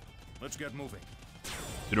here. Let's get moving.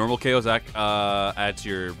 Do normal KOs add to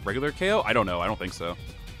your regular KO? I don't know. I don't think so.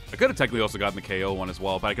 I could have technically also gotten the KO one as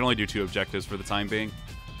well, but I can only do 2 objectives for the time being.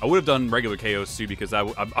 I would have done regular KOs too because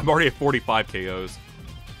I'm already at 45 KOs.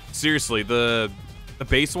 Seriously, the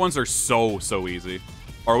base ones are so easy.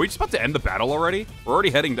 Are we just about to end the battle already? We're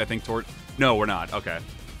already heading, I think, toward... No, we're not. Okay.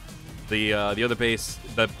 The other base,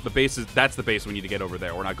 the base is... That's the base we need to get over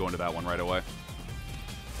there. We're not going to that one right away.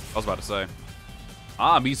 I was about to say.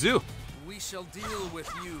 Ah, Mizu. We shall deal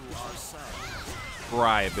with you ourselves.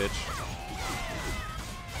 Fry, bitch.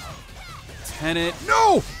 Lieutenant.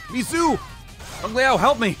 No! Mizu! Zhang Liao,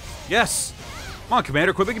 help me! Yes! Come on,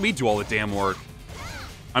 Commander, quit making me do all the damn work.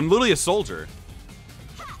 I'm literally a soldier.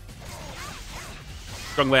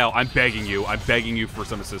 Zhang Liao, I'm begging you. I'm begging you for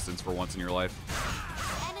some assistance for once in your life.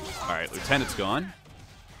 Alright, Lieutenant's gone.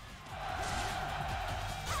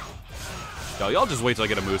 Y'all just wait till I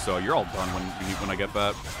get a Muso. You're all done when I get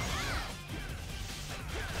that.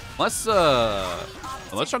 Unless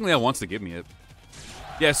Zhang Liao wants to give me it.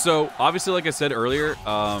 Yeah, so obviously, like I said earlier,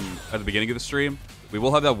 at the beginning of the stream, we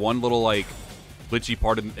will have that one little like glitchy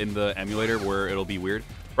part in the emulator where it'll be weird.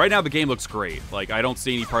 Right now, the game looks great. Like, I don't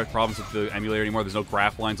see any problems with the emulator anymore. There's no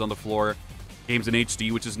graph lines on the floor. Game's in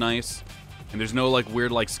HD, which is nice. And there's no like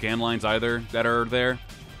weird like scan lines either that are there.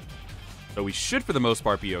 So we should, for the most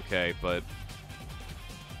part, be okay. But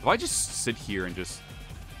if I just sit here and just...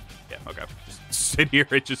 Yeah, okay. Just sit here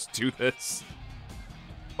and just do this.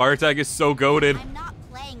 Fire attack is so goated. I'm not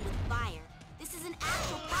playing with fire. This is an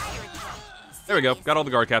actual fire attack. There we go. Got all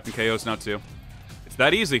the guard captain KOs now, too. It's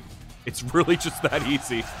that easy. It's really just that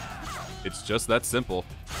easy. It's just that simple.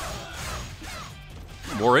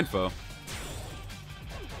 More info.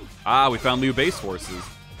 Ah, we found new base forces.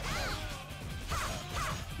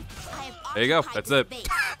 There you go. That's it.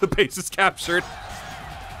 The base is captured.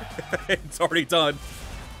 It's already done.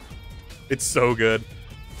 It's so good.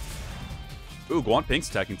 Ooh, Guan Pink's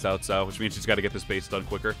attacking Cao Cao, which means she's got to get this base done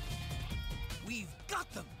quicker. We've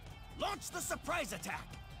got them. Launch the surprise attack.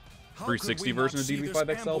 360 version of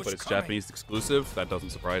DW5 but it's Japanese exclusive. That doesn't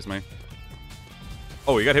surprise me.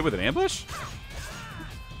 Oh, you got hit with an ambush?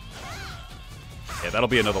 Yeah, that'll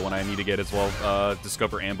be another one I need to get as well.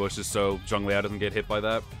 Discover ambushes so Zhang Liao doesn't get hit by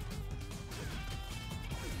that.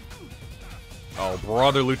 Oh,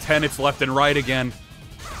 brother, lieutenants left and right again.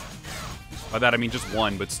 By that, I mean just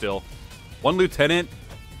one, but still. One lieutenant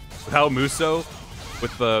without Muso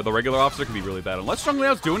with the regular officer can be really bad. Unless Zhang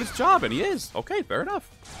Liao's doing his job, and he is. Okay, fair enough.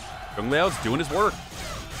 Zhang Liao's doing his work.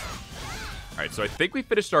 Alright, so I think we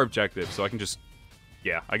finished our objective, so I can just...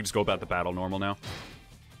 Yeah, I can just go about the battle normal now.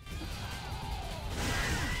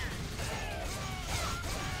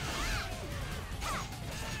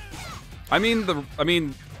 I mean,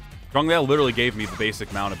 Zhang Liao literally gave me the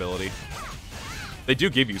basic mount ability. They do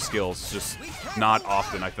give you skills, it's just not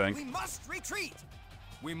often, I think. We must retreat.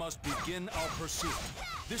 We must begin our pursuit.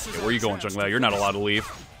 This is where are you going, Zhang Liao? You're not allowed to leave.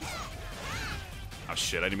 Oh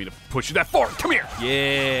shit, I didn't mean to push you that far. Come here!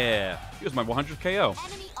 Yeah! Here's my 100 KO.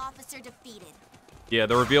 Enemy officer defeated. Yeah,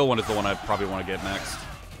 the reveal one is the one I probably want to get next.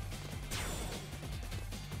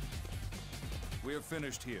 We're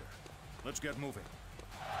finished here. Let's get moving.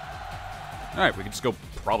 Alright, we can just go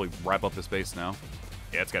probably wrap up this base now.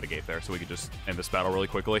 Yeah, it's got a gate there, so we can just end this battle really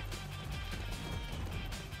quickly.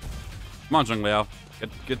 Come on, Zhang Liao.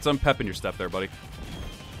 Get some pep in your step there, buddy.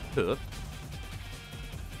 Okay.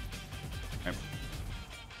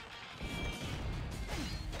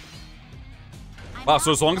 Wow,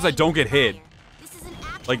 so as long as I don't get hit,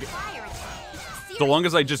 like, so long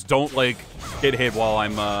as I just don't, like, get hit while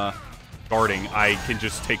I'm, guarding, I can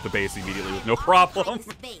just take the base immediately with no problem.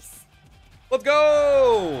 Let's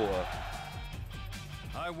go!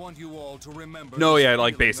 I want you all to remember. No, yeah,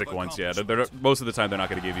 like basic ones, yeah. They're most of the time, they're not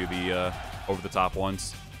going to give you the, over-the-top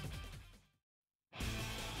ones.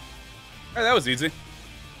 Alright, that was easy.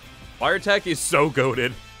 Fire attack is so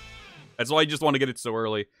goated. That's why I just want to get it so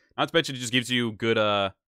early. Not to mention, it just gives you good,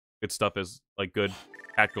 good stuff as, like, good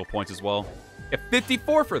tactical points as well. Yeah,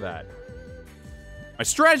 54 for that. My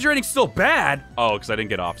strategy rating's still bad. Oh, because I didn't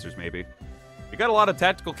get officers, maybe. We got a lot of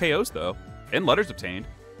tactical KOs, though. And letters obtained.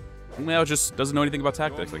 Liao just doesn't know anything about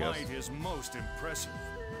tactics, I guess. Your might is most impressive.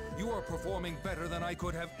 You are performing better than I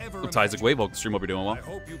could have ever Isaac imagined. Wave, welcome to stream. Hope you're doing well. I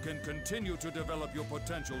hope you can continue to develop your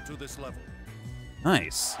potential to this level.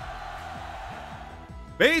 Nice.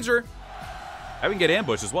 Major. I can get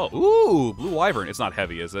ambush as well. Ooh, blue wyvern. It's not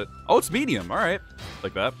heavy, is it? Oh, it's medium. All right,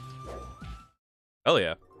 like that. Hell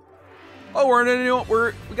yeah. Oh, we're in a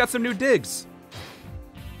new. We got some new digs.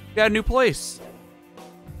 We got a new place.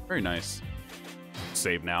 Very nice.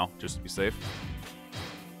 Save now, just to be safe.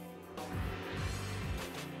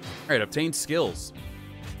 All right, obtain skills.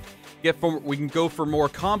 We can go for more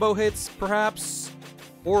combo hits, perhaps,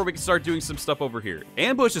 or we can start doing some stuff over here.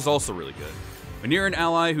 Ambush is also really good. When you're an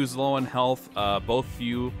ally who's low on health, both of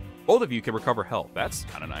you can recover health. That's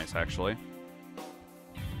kind of nice, actually.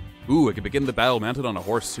 Ooh, I can begin the battle mounted on a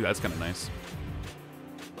horse too. That's kind of nice.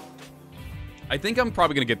 I think I'm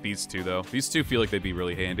probably gonna get these two though. These two feel like they'd be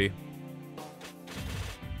really handy.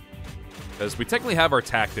 Because we technically have our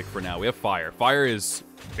tactic for now. We have fire. Fire is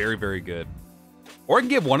very, very good. Or I can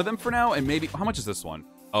get one of them for now, and maybe... How much is this one?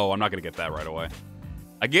 Oh, I'm not going to get that right away.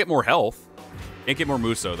 I get more health. Can't get more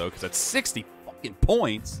Muso, though, because that's 60 fucking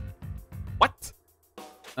points. What?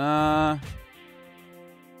 Yeah,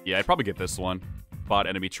 I'd probably get this one. Spot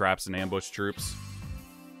enemy traps and ambush troops.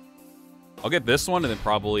 I'll get this one, and then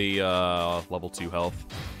probably level 2 health.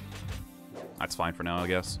 That's fine for now, I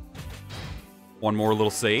guess. One more little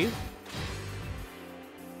save.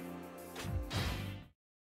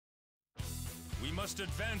 We must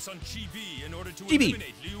advance on Chibi in order to Chibi.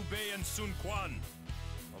 eliminate Liu Bei and Sun Quan.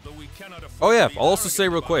 Although we cannot afford Oh yeah, to be I'll also say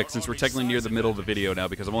arrogant real about quick, our since we're army's technically near size the middle of the advantage. video now,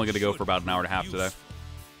 because I'm only going to go for about an hour and a half today.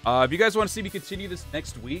 Useful. If you guys want to see me continue this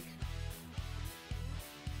next week...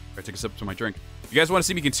 I take a sip to my drink. If you guys want to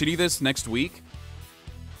see me continue this next week,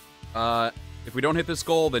 if we don't hit this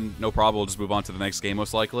goal, then no problem. We'll just move on to the next game,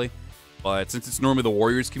 most likely. But since it's normally the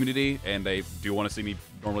Warriors community, and they do want to see me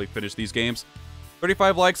normally finish these games,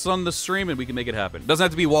 35 likes on the stream, and we can make it happen. It doesn't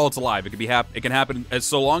have to be while it's live. It can be it can happen as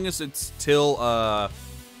so long as it's till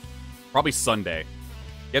probably Sunday.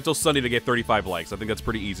 You have till Sunday to get 35 likes. I think that's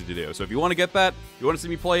pretty easy to do. So if you want to get that, you want to see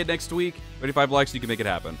me play it next week, 35 likes, you can make it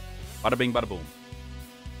happen. Bada bing, bada boom.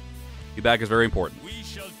 Feedback is very important. We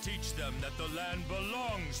shall teach them that the land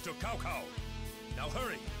belongs to Cao Cao. Now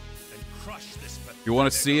hurry and crush this. If you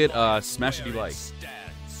want to see it, alliance smash it if you where like.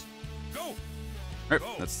 stands. Go. All right,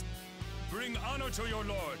 Go. Bring honor to your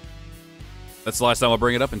lord. That's the last time I'll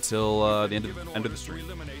bring it up until the end of Given the orders stream. to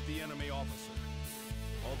eliminate the enemy officer.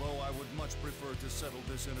 Although I would much prefer to settle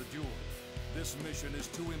this in a duel, this mission is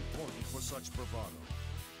too important for such bravado.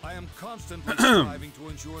 I am constantly striving to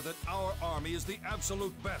ensure that our army is the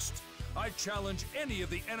absolute best. I challenge any of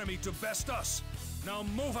the enemy to best us. Now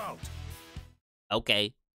move out.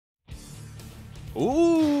 Okay.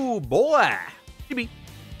 Ooh, boy. Chibi.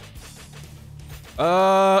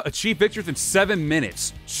 Achieve victory within 7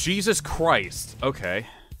 minutes. Jesus Christ. Okay.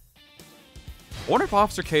 I wonder if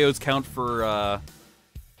officer KOs count for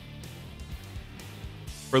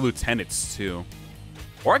lieutenants too.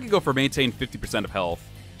 Or I could go for maintain 50% of health.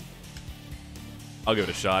 I'll give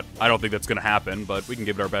it a shot. I don't think that's gonna happen, but we can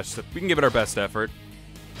give it our best. We can give it our best effort.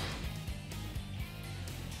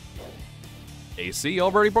 AC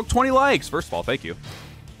already broke 20 likes. First of all, thank you.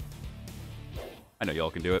 I know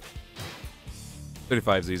y'all can do it.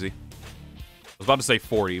 35 is easy. I was about to say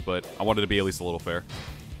 40, but I wanted to be at least a little fair.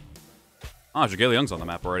 Ah, Jagale Young's on the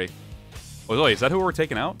map already. Oh, wait, is that who we're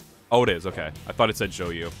taking out? Oh, it is. Okay. I thought it said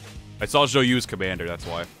Zhou Yu. I saw Zhou Yu's commander, that's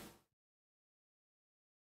why.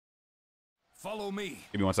 Follow me.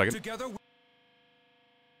 Give me 1 second. Together.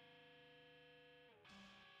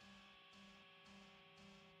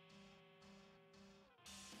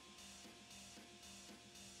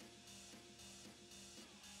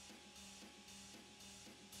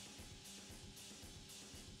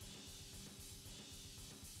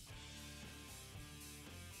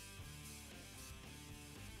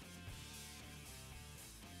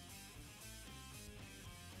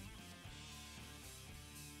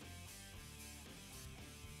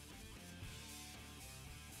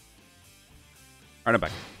 Alright, I'm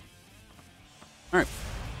back. Alright.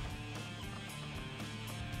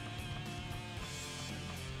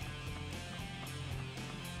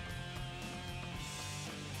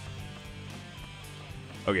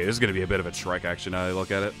 Okay, this is going to be a bit of a trek, actually, now that I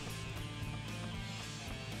look at it.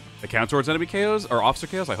 The count towards enemy KOs? Or officer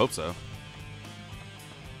KOs? I hope so.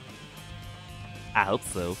 I hope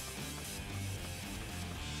so.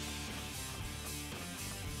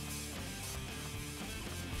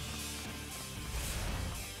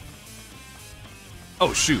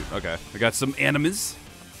 Oh, shoot. Okay. We got some animas.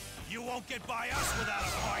 You won't get by us without a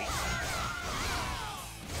fight.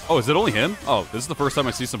 Oh, is it only him? Oh, this is the first time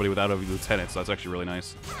I see somebody without a lieutenant, so that's actually really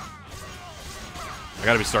nice. I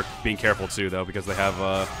gotta start being careful too, though, because they have,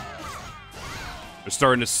 they're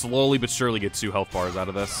starting to slowly but surely get 2 health bars out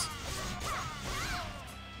of this.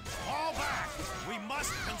 Fall back! We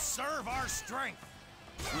must conserve our strength.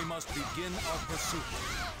 We must begin our pursuit.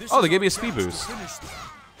 This Oh, they is gave our me a speed chance to boost. finish them.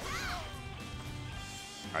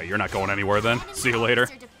 Alright, you're not going anywhere then. See you later.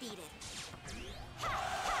 Officer defeated.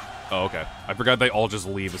 Oh, okay. I forgot they all just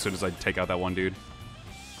leave as soon as I take out that one dude.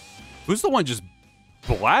 Who's the one just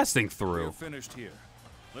blasting We're through? finished here.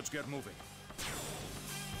 Let's get moving.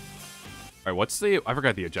 Alright, what's the... I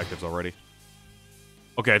forgot the objectives already.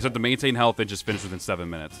 Okay, I just have to maintain health and just finish within 7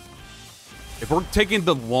 minutes. If we're taking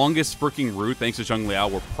the longest freaking route, thanks to Zheng Liao,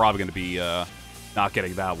 we're probably going to be not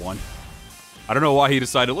getting that one. I don't know why he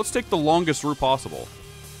decided, let's take the longest route possible.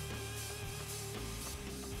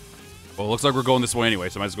 Well, it looks like we're going this way anyway,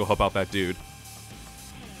 so I might as well go help out that dude.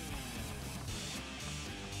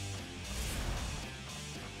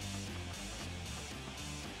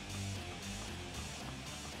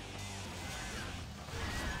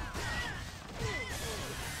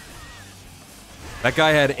 That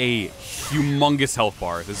guy had a humongous health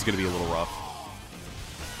bar. This is going to be a little rough.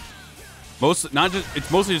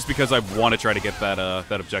 It's mostly just because I want to try to get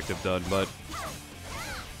that objective done, but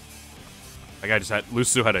that guy just had...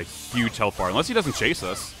 Lusu had a huge health bar, unless he doesn't chase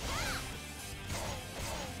us.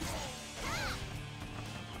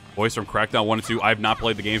 Voice from Crackdown 1 and 2. I have not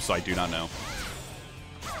played the game, so I do not know.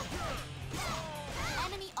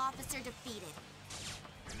 Enemy officer defeated.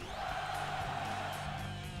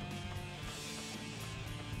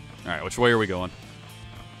 Alright, which way are we going?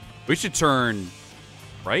 We should turn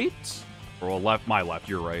right? Or left? My left,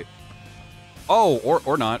 you're right. Oh,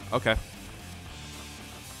 or not. Okay.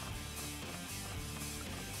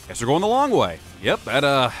 Guess we're going the long way. Yep,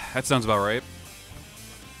 that sounds about right.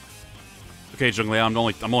 Okay, Zheng Liao, I'm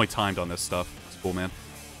only timed on this stuff. It's cool, man.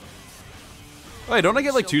 Wait, don't I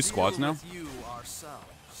get like 2 squads now? You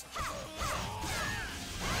ourselves.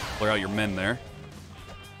 Clear out your men there.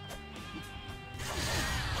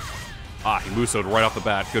 Ah, he Muso'd right off the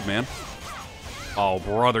bat. Good man. Oh,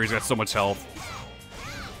 brother, he's got so much health.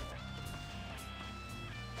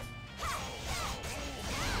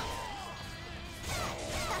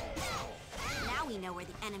 Now we know where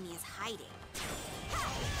the enemy is hiding.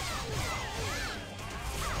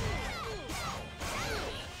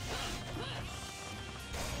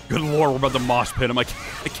 Good lord, we're about to mosh pit him. I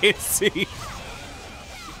can't see.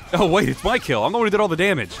 Oh, wait, it's my kill. I'm the one who did all the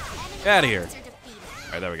damage. Get out of here. Officer defeated.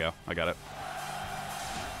 All right, there we go. I got it.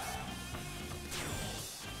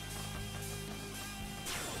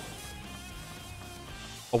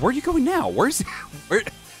 Oh, where are you going now? Where's... Where...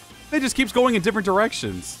 It just keeps going in different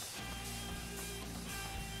directions.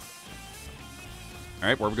 All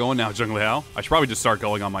right, where are we going now, Zheng Liao? I should probably just start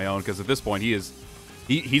going on my own, because at this point, he's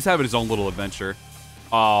having his own little adventure.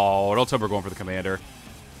 Oh, don't tell me we're going for the commander.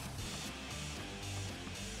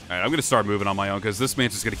 All right, I'm going to start moving on my own, because this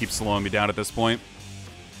man's just going to keep slowing me down at this point.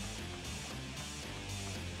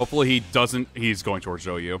 Hopefully he doesn't... He's going towards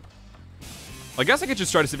Zhou Yu. I guess I could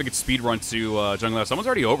just try to see if I could speedrun to Zheng Liao. Someone's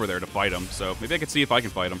already over there to fight him, so maybe I could see if I can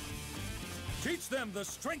fight him. Teach them the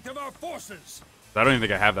strength of our forces. I don't even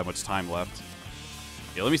think I have that much time left.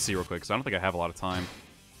 Yeah, let me see real quick, because I don't think I have a lot of time.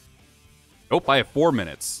 Nope, I have 4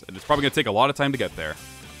 minutes, and it's probably going to take a lot of time to get there.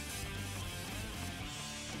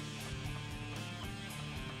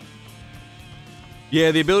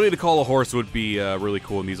 Yeah, the ability to call a horse would be really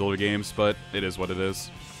cool in these older games, but it is what it is.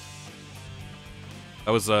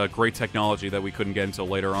 That was great technology that we couldn't get until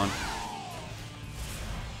later on.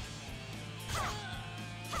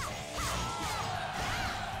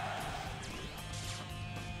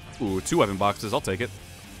 Ooh, 2 weapon boxes. I'll take it.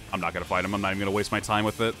 I'm not going to fight him. I'm not even going to waste my time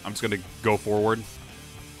with it. I'm just going to go forward.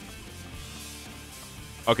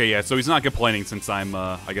 Okay, yeah, so he's not complaining since I'm,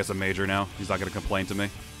 I guess, a major now. He's not going to complain to me.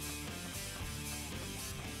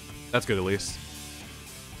 That's good, at least.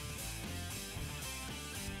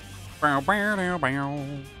 Alright,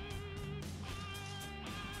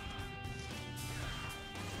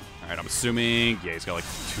 I'm assuming... Yeah, he's got like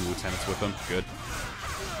 2 lieutenants with him. Good.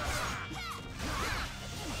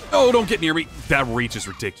 Oh, don't get near me. That reach is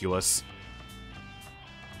ridiculous.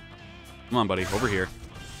 Come on, buddy. Over here.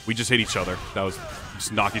 We just hit each other. That was...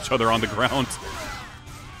 Just knock each other on the ground.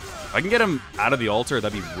 If I can get him out of the altar,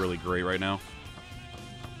 that'd be really great right now.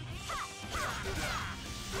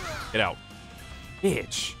 Get out.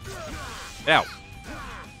 Bitch. Get out.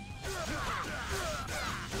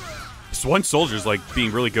 This one soldier's, like,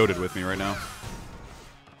 being really goated with me right now.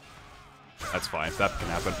 That's fine. That can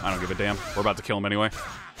happen. I don't give a damn. We're about to kill him anyway.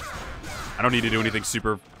 I don't need to do anything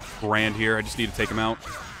super grand here. I just need to take him out.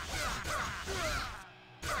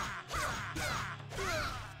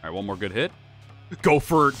 All right, one more good hit. Go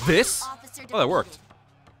for this. Oh, that worked.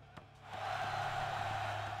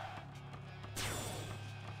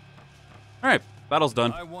 All right, battle's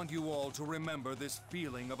done. I want you all to remember this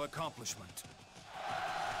feeling of accomplishment.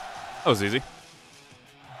 That was easy.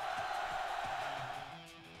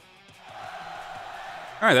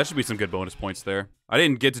 All right, that should be some good bonus points there. I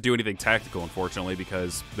didn't get to do anything tactical, unfortunately,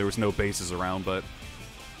 because there was no bases around, but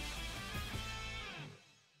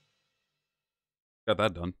got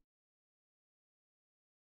that done.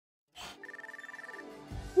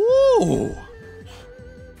 Ooh!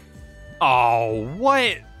 Oh,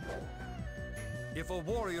 what? If a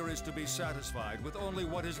warrior is to be satisfied with only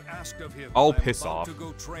what is asked of him, Oh, I'm piss about off. to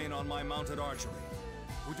go train on my mounted archery.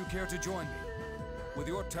 Would you care to join me? With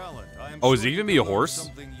your talent, I am Oh, is sure he giving you me a can learn horse?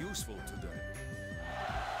 Something useful today.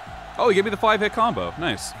 Oh, he gave me the 5-hit combo.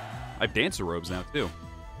 Nice. I have dancer robes now, too.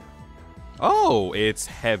 Oh, it's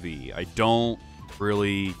heavy. I don't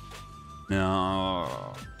really...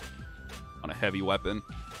 No. On a heavy weapon.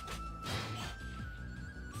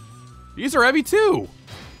 These are heavy, too.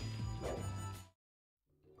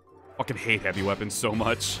 Fucking hate heavy weapons so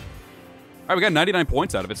much. All right, we got 99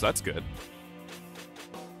 points out of it, so that's good.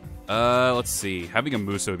 Let's see. Having a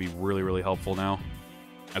Muso would be really, really helpful now,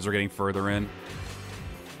 as we're getting further in.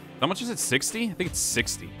 How much is it? 60? I think it's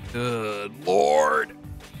 60. Good lord.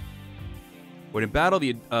 When in battle,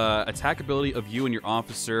 the attack ability of you and your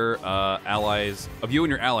officer allies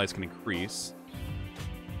can increase.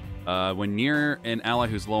 When near an ally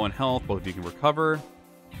who's low on health, both of you can recover.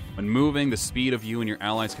 When moving, the speed of you and your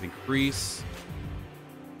allies can increase.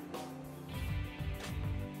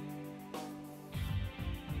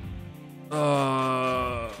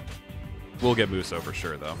 We'll get Muso for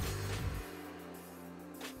sure, though.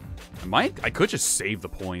 I could just save the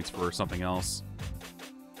points for something else.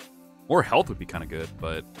 More health would be kind of good,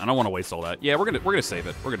 but I don't want to waste all that. Yeah, we're gonna save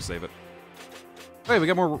it. We're gonna save it. Wait, we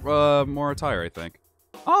got more attire, I think.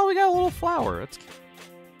 Oh, we got a little flower. That's cute.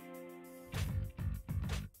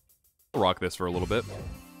 We'll rock this for a little bit.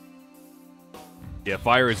 Yeah,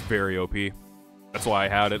 fire is very OP. That's why I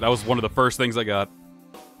had it. That was one of the first things I got.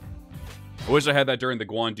 I wish I had that during the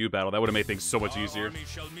Guandu battle. That would have made things so much easier. Our army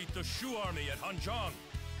shall meet the Shu army at Hanzhong.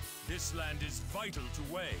 This land is vital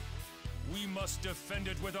to Wei. We must defend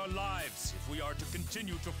it with our lives if we are to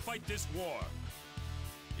continue to fight this war.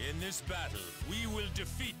 In this battle, we will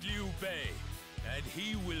defeat Liu Bei, and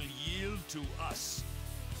he will yield to us.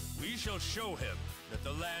 We shall show him that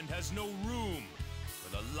the land has no room for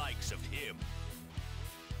the likes of him.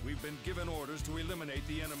 We've been given orders to eliminate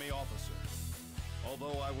the enemy officer.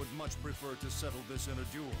 Although I would much prefer to settle this in a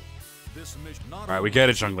duel. This mission not Alright, we get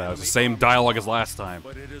it, Zheng Liao. It's the same dialogue as last time.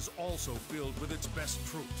 But it is also filled with its best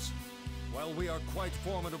troops. While we are quite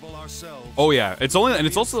formidable ourselves. Oh yeah, it's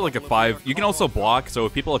also like a 5. You can also block, so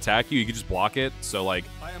if people attack you, you can just block it. So like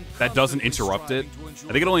that doesn't interrupt it.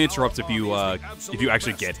 I think it only interrupts if you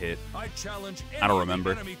actually get hit. I don't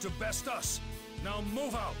remember. Now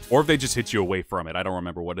move out. Or if they just hit you away from it. I don't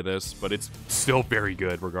remember what it is, but it's still very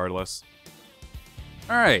good regardless.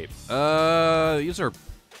 All right, these are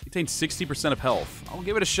contain 60% of health. I'll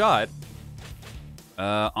give it a shot.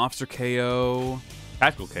 Officer KO,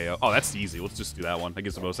 tactical KO. Oh, that's easy. Let's just do that one. That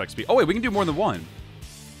gives the most XP. Oh wait, we can do more than one.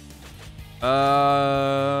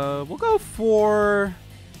 We'll go for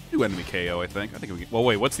do enemy KO. I think we can. Well,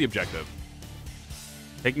 wait, what's the objective?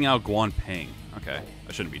 Taking out Guan Ping. Okay,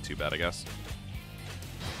 that shouldn't be too bad, I guess.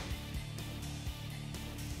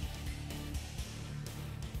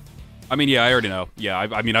 I mean, yeah, I already know. Yeah,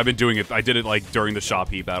 I mean, I've been doing it. I did it like during the shop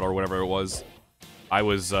heat battle or whatever it was. I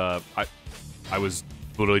was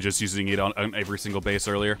literally just using it on every single base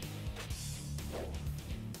earlier.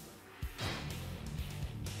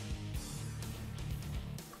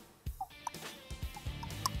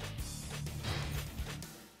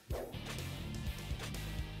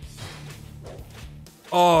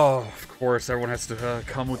 Oh, of course, everyone has to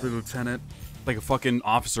come with the lieutenant. Like a fucking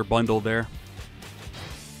officer bundle there.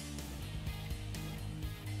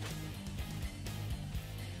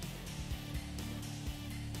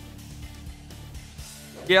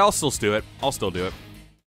 Yeah, I'll still do it. I'll still do it.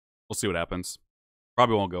 We'll see what happens.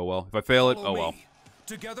 Probably won't go well. If I fail it, oh well.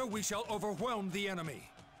 Together we shall overwhelm the enemy.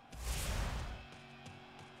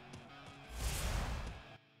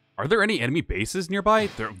 Are there any enemy bases nearby?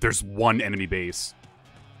 There's one enemy base.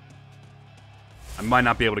 I might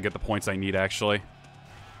not be able to get the points I need, actually.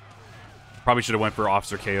 Probably should have went for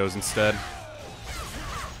officer KOs instead.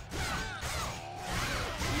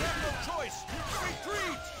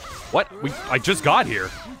 What? I just got here.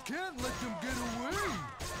 We can't let them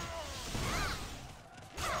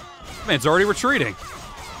Man's already retreating.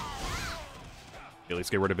 At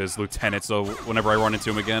least get rid of his lieutenant so whenever I run into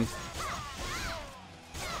him again.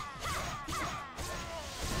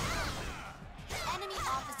 Enemy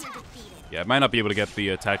officer defeated. Yeah, I might not be able to get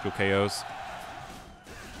the tactical KOs.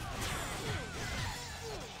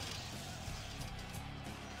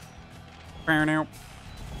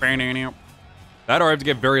 That or I have to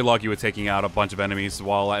get very lucky with taking out a bunch of enemies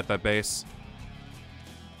while at that base.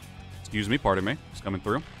 Excuse me, pardon me. Just coming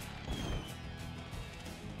through.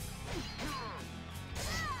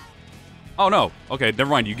 Oh, no. Okay, never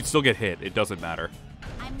mind. You can still get hit. It doesn't matter.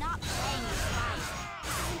 I'm not playing with fire.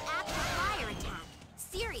 This is an actual fire attack.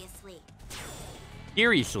 Seriously.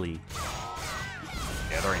 Seriously.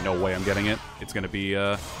 Yeah, there ain't no way I'm getting it. It's gonna be,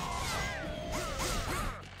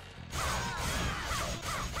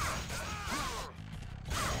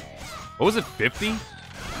 What was it, 50? I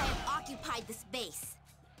have occupied this base.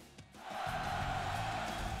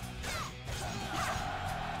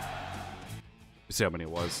 Let's see how many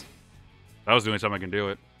it was. That was the only time I can do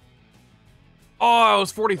it. Oh, it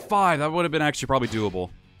was 45. That would have been actually probably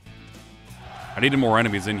doable. I needed more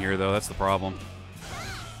enemies in here, though. That's the problem.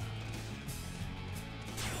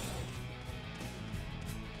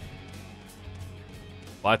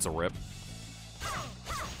 Well, that's a rip.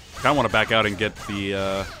 Kind of want to back out and get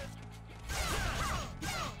the,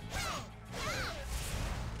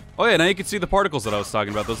 Oh yeah, now you can see the particles that I was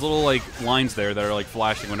talking about. Those little, like, lines there that are, like,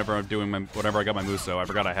 flashing whenever I'm doing my... Whenever I got my Muso. I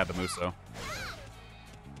forgot I had the Muso.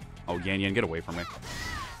 Oh, Yan Yan, get away from me.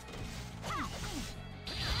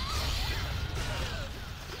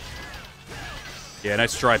 Yeah,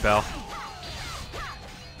 nice try, pal.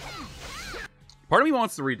 Part of me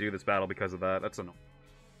wants to redo this battle because of that. That's annoying.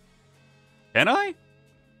 Can I?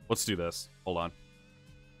 Let's do this. Hold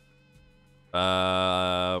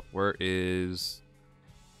on. Where is...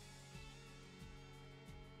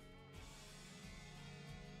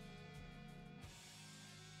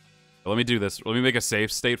 Let me do this. Let me make a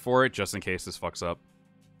save state for it, just in case this fucks up.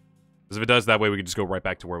 Because if it does, that way we can just go right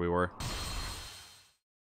back to where we were.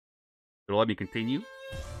 It'll let me continue?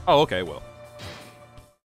 Oh, okay, well.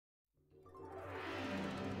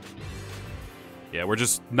 Yeah, we're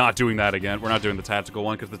just not doing that again. We're not doing the tactical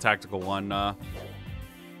one, because the tactical one,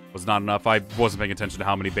 was not enough. I wasn't paying attention to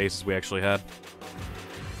how many bases we actually had.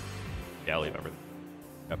 Yeah, I'll leave everything.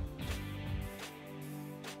 Yep.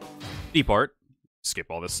 Depart. Skip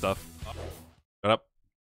all this stuff. Shut up.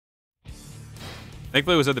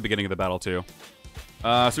 Thankfully, it was at the beginning of the battle, too.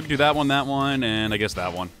 So we can do that one, and I guess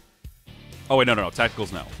that one. Oh, wait, no.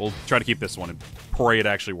 Tacticals, no. We'll try to keep this one and pray it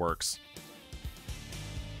actually works.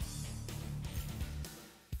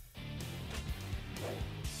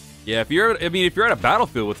 Yeah, if you're at a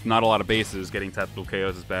battlefield with not a lot of bases, getting tactical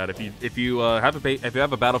KOs is bad. If you have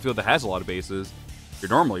a battlefield that has a lot of bases, you're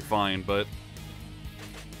normally fine, but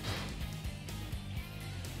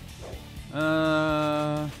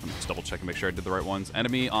let me just double check and make sure I did the right ones.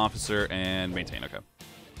 Enemy, officer, and maintain. Okay.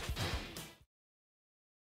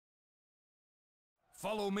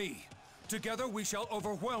 Follow me. Together we shall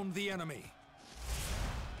overwhelm the enemy.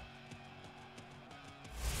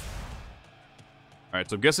 Alright,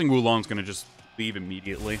 so I'm guessing Wulong's gonna just leave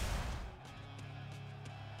immediately.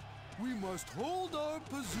 We must hold our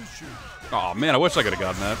position. Oh man, I wish I could have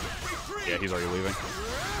gotten that. Yeah, he's already leaving.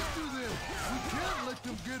 After them. We can't let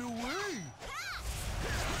them get away.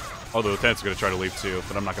 Oh, the lieutenant's gonna try to leave too,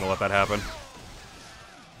 but I'm not gonna let that happen.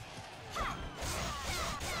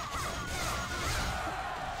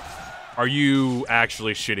 Are you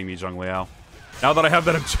actually shitting me, Zheng Liao? Now that I have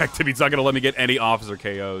that objective, he's not gonna let me get any officer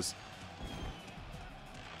KOs.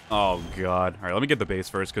 Oh, God. Alright, let me get the base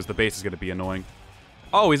first, because the base is going to be annoying.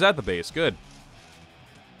 Oh, he's at the base. Good.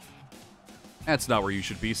 That's not where you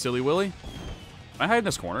should be, silly Willy. Can I hide in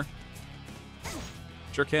this corner?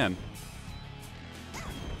 Sure can.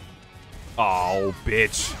 Oh,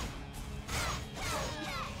 bitch.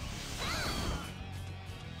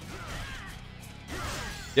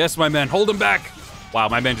 Yes, my men. Hold him back. Wow,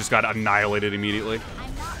 my men just got annihilated immediately.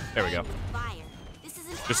 There we go.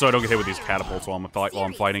 Just so I don't get hit with these catapults while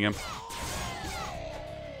I'm fighting him.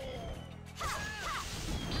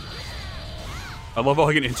 I love how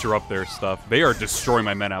I can interrupt their stuff. They are destroying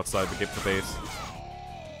my men outside to get to the base.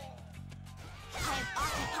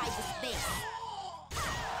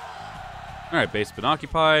 Alright, base has been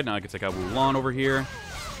occupied. Now I can take out Wulong over here.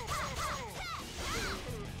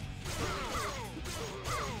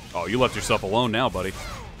 Oh, you left yourself alone now, buddy.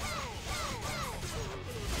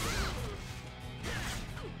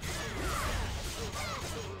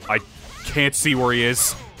 I can't see where he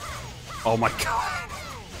is. Oh my god.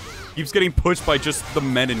 Keeps getting pushed by just the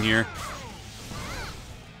men in here.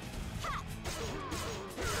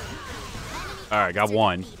 All right, got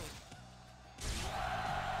one.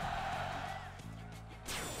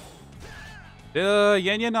 Did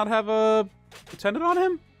Yenya not have a lieutenant on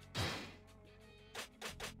him?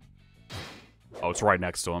 Oh, it's right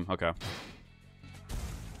next to him. Okay.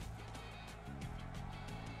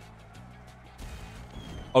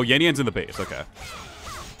 Oh, Yanyan's in the base. Okay.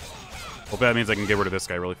 Well, that means I can get rid of this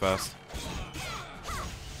guy really fast.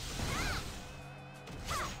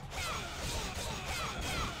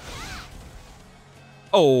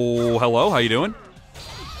 Oh, hello. How you doing?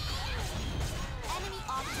 Enemy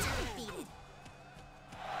officer defeated.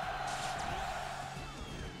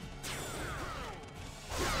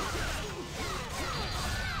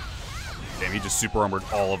 Damn, he just super armored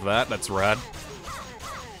all of that. That's rad.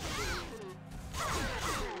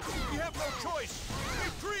 We have no choice.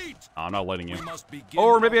 Retreat. Oh, I'm not letting you. We must begin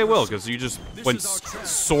Or maybe I our will, pursuit. because you just This went is our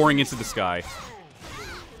chance. soaring into the sky.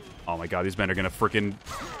 Oh my god, these men are gonna freaking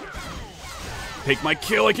take my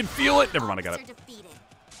kill. I can feel it. Never mind, I got it. Officer defeated.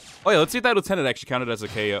 Oh yeah, let's see if that lieutenant actually counted as a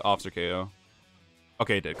KO, officer KO.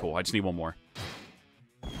 Okay, it did. Cool. I just need one more.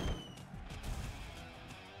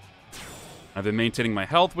 I've been maintaining my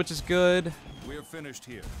health, which is good. We're finished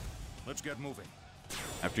here. Let's get moving.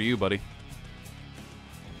 After you, buddy.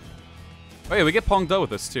 Oh yeah, we get Pong Do with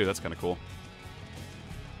this too. That's kind of cool.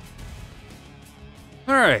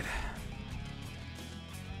 All right.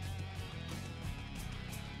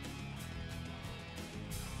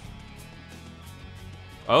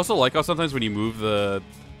 I also like how sometimes when you move the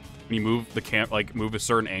move a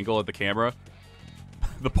certain angle at the camera,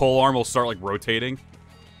 the pole arm will start like rotating.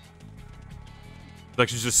 Like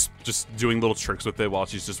she's just doing little tricks with it while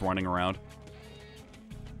she's just running around.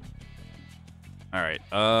 All right,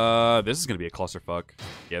 this is gonna be a clusterfuck.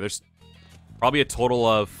 Yeah, there's probably a total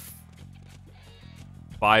of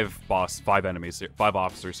five enemies here, 5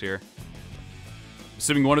 officers here.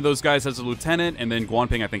 Assuming one of those guys has a lieutenant, and then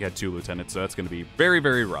Guanping I think had 2 lieutenants, so that's gonna be very,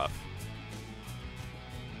 very rough.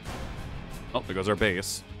 Oh, there goes our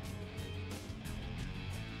base.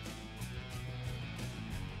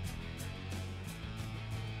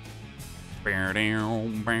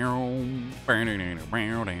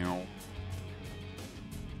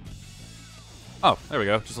 Oh, there we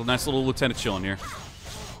go. Just a nice little lieutenant chilling here.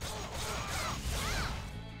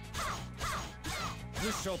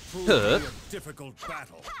 This shall prove to be a difficult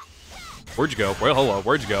battle. Where'd you go? Well, hello.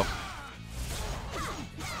 Where'd you go?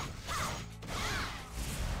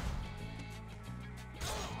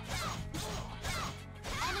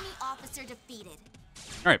 Enemy officer defeated.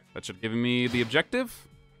 All right, that should have given me the objective.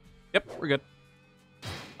 Yep, we're good.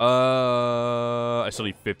 I still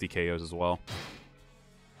need 50 KOs as well.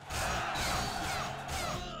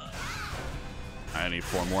 I need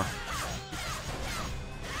 4 more.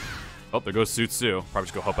 Oh, there goes Sutsu. Probably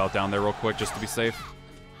just go help out down there real quick just to be safe.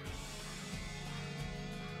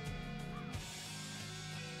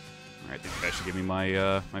 All right, these guys should give me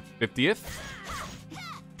my my 50th.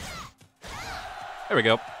 There we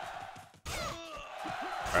go.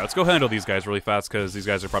 All right, let's go handle these guys really fast because these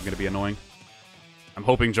guys are probably going to be annoying. I'm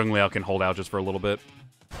hoping Zheng Liao can hold out just for a little bit.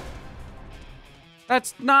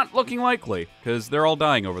 That's not looking likely because they're all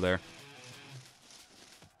dying over there.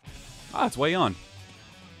 Ah, it's way on.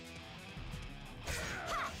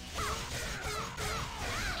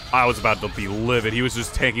 I was about to be livid. He was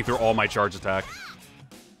just tanking through all my charge attack.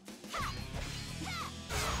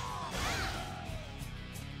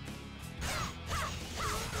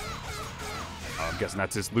 I'm guessing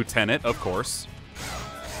that's his lieutenant, of course.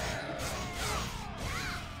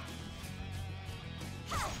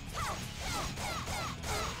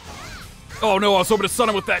 Oh no, I was hoping to stun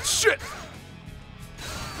him with that shit!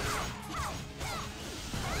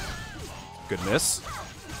 Good miss.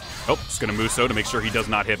 Oh, just gonna Muso to make sure he does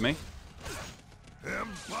not hit me.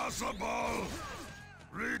 Impossible!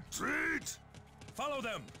 Retreat! Follow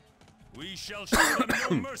them. We shall show them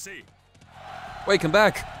no mercy. Wait, come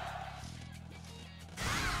back.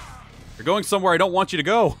 You're going somewhere I don't want you to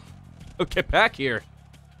go. Oh, get back here.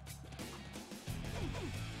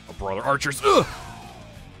 Oh, brother, archers. Ugh!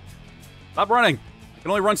 Stop running. You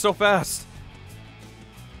can only run so fast.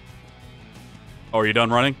 Oh, are you done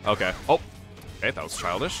running? Okay. Oh, okay, that was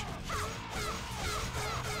childish.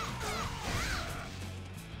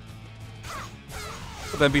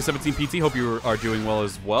 With MB17 PT, hope you are doing well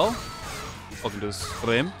as well. Welcome to the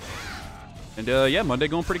stream. And yeah, Monday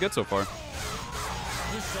going pretty good so far.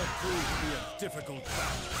 This shall prove to be a difficult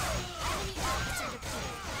battle. Enemy officer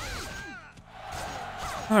defeated.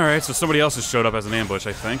 Alright, so somebody else has showed up as an ambush,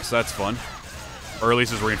 I think, so that's fun. Or at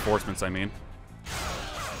least as reinforcements, I mean.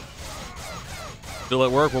 Still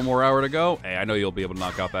at work, 1 more hour to go. Hey, I know you'll be able to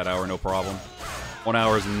knock out that hour, no problem. 1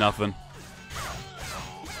 hour is nothing.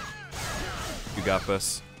 You got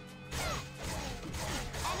this.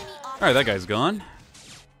 Alright, that guy's gone.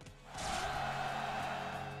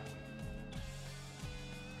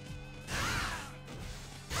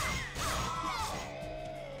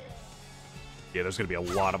 Yeah, there's going to be a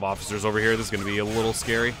lot of officers over here. This is going to be a little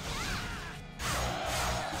scary.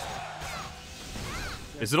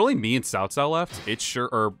 Is it only me and South South left? It's sure,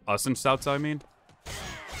 or us and South South, I mean.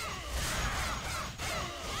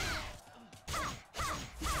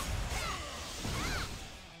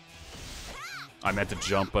 I meant to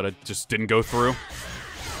jump, but it just didn't go through.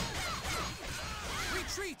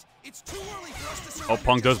 Retreat! It's too early for us to Oh,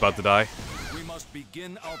 Punk does about to die. We must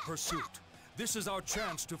begin our pursuit. This is our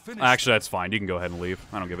chance to finish. Actually, that's fine. You can go ahead and leave.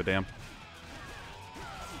 I don't give a damn.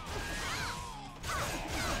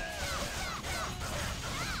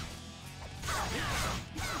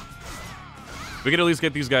 If we can at least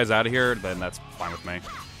get these guys out of here, then that's fine with me.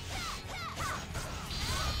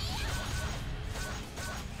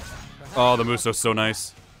 Oh, the Muso's so nice.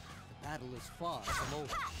 The battle is far from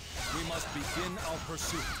over. We must begin our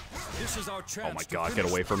pursuit. This is our chance. Oh my god, get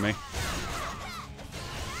away from me.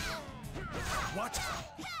 What?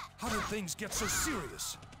 How did things get so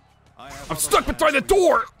serious? I'm stuck behind the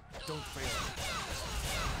door! Don't fail.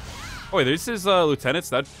 Oh wait, this is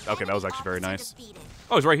lieutenants? Okay, that was actually very nice.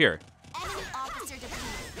 Oh, he's right here. Enemy officer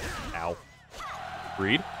defeated. Ow.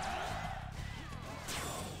 Reed?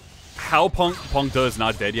 How Punk is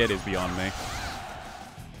not dead yet is beyond me.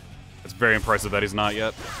 It's very impressive that he's not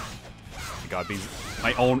yet. God, these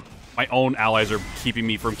my own allies are keeping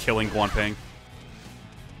me from killing Guanping.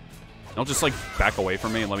 Don't just like back away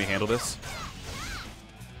from me and let me handle this.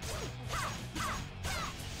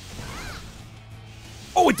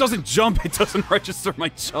 Oh, it doesn't jump. It doesn't register my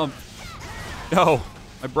jump. No,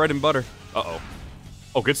 my bread and butter. Uh-oh.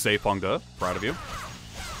 Oh, good save, Pong Da. Proud of you.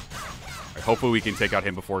 All right, hopefully we can take out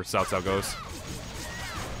him before Cao Cao goes.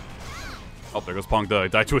 Oh, there goes Pong Da. He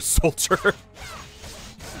died to a soldier.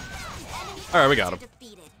 All right, we got him.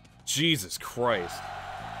 Jesus Christ.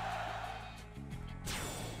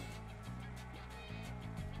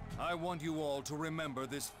 I want you all to remember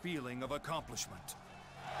this feeling of accomplishment.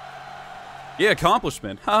 Yeah,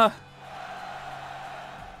 accomplishment. Huh.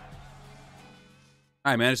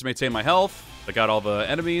 I managed to maintain my health. I got all the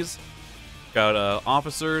enemies. Got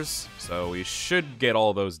officers. So we should get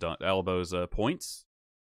all those done. All those points.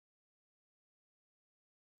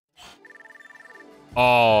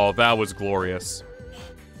 Oh, that was glorious.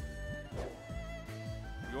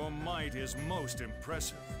 Your might is most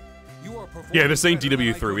impressive. You are performing Yeah, this ain't better than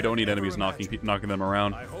I DW3. could We don't need have enemies ever knocking imagined. them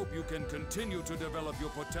around. I hope you can continue to develop your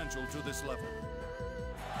potential to this level.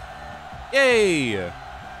 Yay!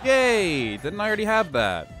 Yay! Didn't I already have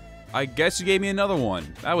that? I guess you gave me another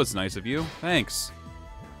one. That was nice of you. Thanks.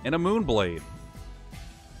 And a moonblade.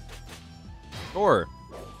 Sure.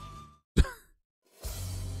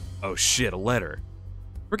 Oh shit, a letter.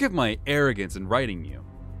 Forgive my arrogance in writing you.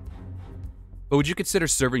 But would you consider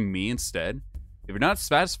serving me instead? If you're not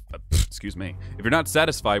excuse me. If you're not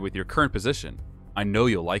satisfied with your current position, I know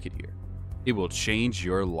you'll like it here. It will change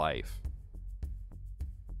your life.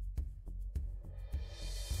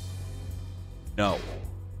 No.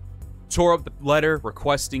 Tore up the letter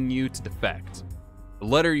requesting you to defect. The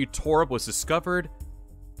letter you tore up was discovered.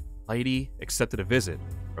 Lighty accepted a visit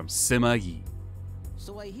from Sima Yi.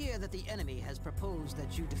 So I hear that the enemy has proposed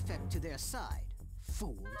that you defect to their side.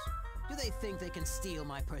 Fools. Do they think they can steal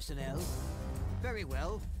my personnel? Very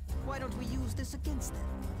well. Why don't we use this against them?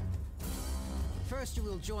 First you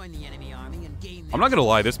will join the enemy army and gain their I'm not gonna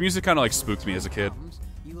lie, this music kind of like spooked me as a kid.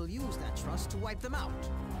 You will use that trust to wipe them out.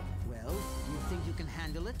 Well, do you think you can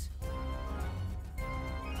handle it?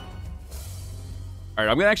 Alright,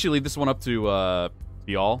 I'm gonna actually leave this one up to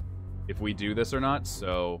y'all, if we do this or not,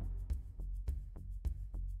 so...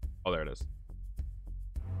 Oh, there it is.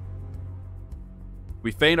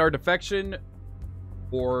 We feign our defection,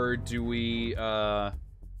 or do we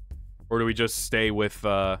just stay with,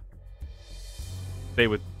 I'll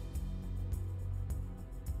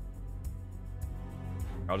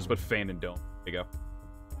just put feign and don't. There you go.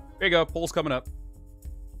 There you go, poll's coming up.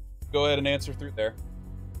 Go ahead and answer through there.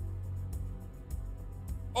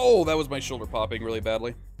 Oh, that was my shoulder popping really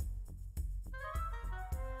badly.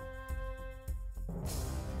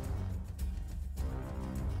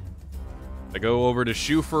 I go over to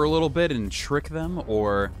Shu for a little bit and trick them,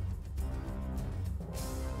 or...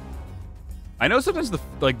 I know sometimes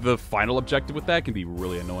the final objective with that can be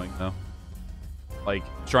really annoying, though. Like,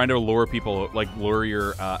 trying to lure people, like, lure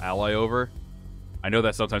your ally over. I know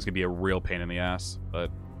that sometimes can be a real pain in the ass,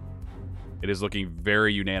 but... It is looking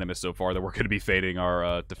very unanimous so far that we're going to be fading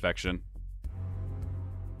our defection.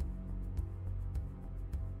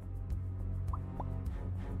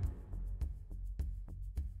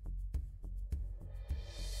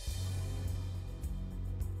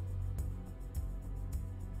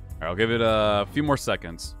 I'll give it a few more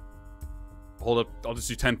seconds. Hold up. I'll just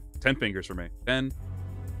do 10 fingers for me. 10,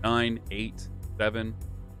 9, 8, 7,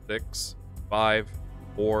 6, 5,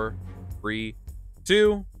 4, 3,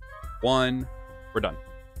 2, 1. We're done.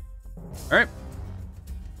 All right.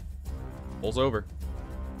 Poll's over.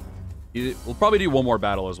 We'll probably do one more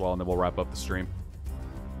battle as well, and then we'll wrap up the stream.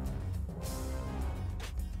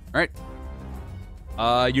 All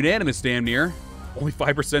right. Unanimous, damn near. Only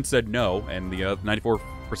 5% said no, and the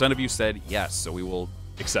 94% of you said yes, so we will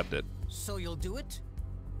accept it. So you'll do it?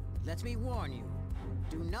 Let me warn you.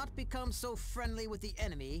 Do not become so friendly with the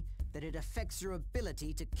enemy that it affects your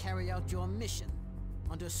ability to carry out your mission.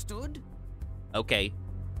 Understood? Okay.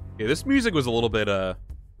 Yeah, this music was a little bit, A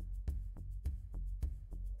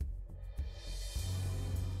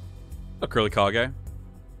Curly Kage.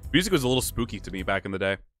 Music was a little spooky to me back in the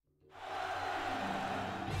day.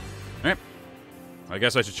 Alright. I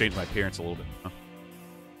guess I should change my appearance a little bit. Huh?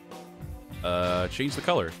 Change the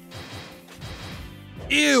color.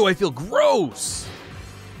 Ew, I feel gross!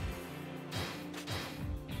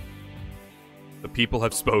 The people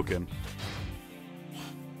have spoken.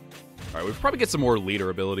 Alright, we probably get some more leader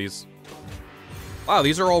abilities. Wow,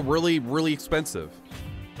 these are all really, really expensive.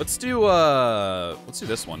 Let's do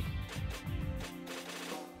this one.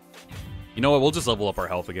 You know what, we'll just level up our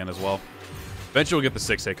health again as well. Eventually we'll get the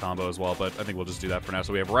 6-hit combo as well, but I think we'll just do that for now.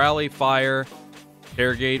 So we have Rally, Fire,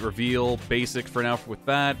 Interrogate, Reveal, Basic for now with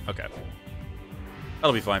that. Okay.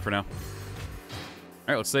 That'll be fine for now.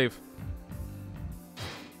 Alright, let's save.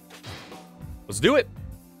 Let's do it!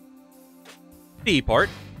 D part.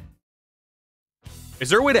 Is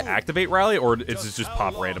there a way to activate Rally, or is it just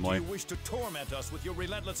pop randomly? Do you wish to torment us with your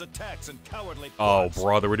relentless attacks and cowardly Oh, plots?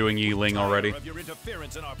 brother, we're doing Yi-Ling already. Of your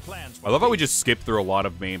interference in our plans I love how we just skip through a lot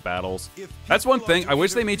of main battles. That's one thing. I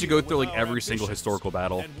wish they made you go through like every single historical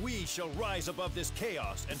battle. And we shall rise above this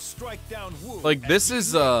chaos and strike down Wu. Like this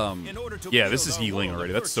is yeah, this is build our Yi-Ling world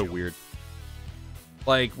already. of That's so virtue. weird.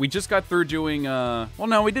 Like we just got through doing well,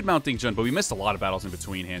 no, we did Mount Dingjun, but we missed a lot of battles in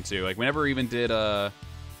between hand too. Like we never even did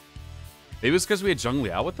maybe it was because we had Zheng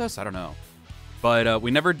Liao with us? I don't know. But we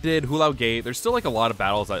never did Hulao Gate. There's still like a lot of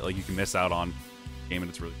battles that like you can miss out on. Game, and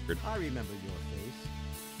it's really weird. I remember your face.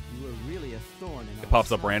 You were really a thorn in our It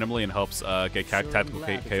pops up side. randomly and helps get tactical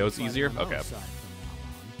KOs easier. Okay.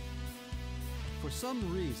 For some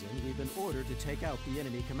reason, we've been ordered to take out the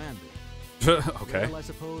enemy commander. Okay. Well, I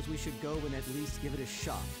suppose we should go and at least give it a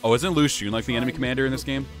shot. Oh, isn't Lu Xun like the Try enemy and commander in this look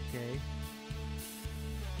game? good, Okay.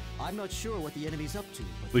 I'm not sure what the enemy's up to.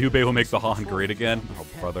 but Liu Bei will make the some Han control great again? from Oh, the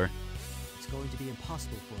pen. brother. It's going to be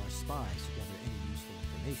impossible for our spies to gather any useful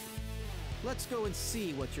information. Let's go and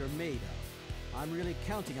see what you're made of. I'm really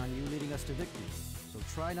counting on you leading us to victory, so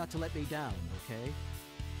try not to let me down,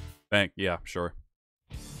 okay? Yeah, sure.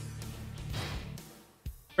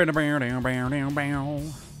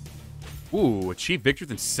 Ooh, achieve victory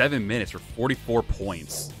within 7 minutes for 44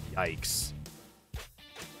 points. Yikes.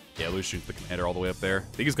 Yeah, Lu Xun's the commander all the way up there.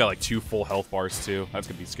 I think he's got like 2 full health bars too. That's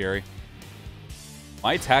gonna be scary.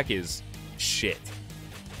 My attack is shit.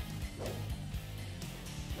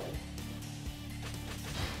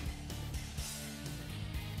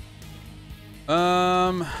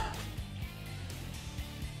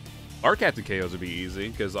 Our Captain KOs would be easy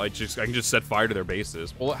because I can just set fire to their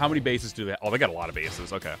bases. Well, how many bases do they? Oh, they got a lot of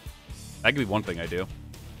bases. Okay, that could be one thing I do.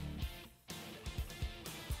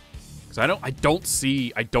 Because I don't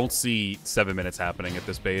see 7 minutes happening at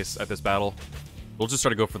this base at this battle. We'll just try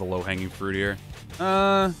to go for the low hanging fruit here.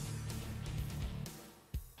 I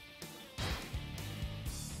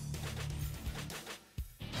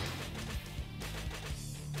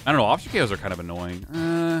don't know. Option KOs are kind of annoying.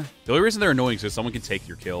 The only reason they're annoying is because someone can take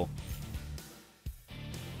your kill.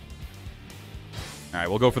 All right,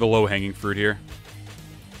 we'll go for the low-hanging fruit here.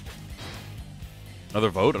 Another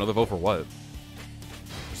vote? Another vote for what?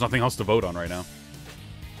 There's nothing else to vote on right now.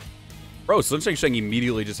 Bro, Sunshine Sheng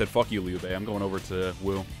immediately just said, fuck you, Liu Bei. I'm going over to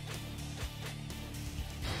Wu.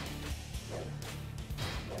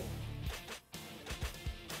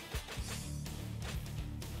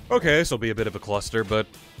 Okay, this will be a bit of a cluster, but...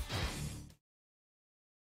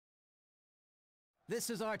 This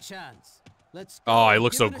is our chance. Let's go. Oh, I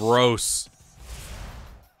look Give so it a gross.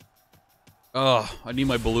 Oh, I need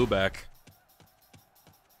my blue back.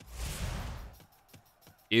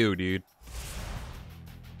 Ew, dude.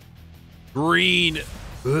 Green.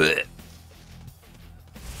 Ugh.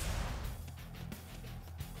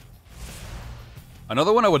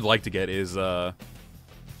 Another one I would like to get is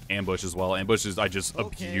Ambush as well. Ambush is I just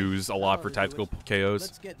abuse a lot for tactical KOs.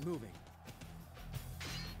 Let's get moving.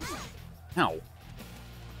 Ow.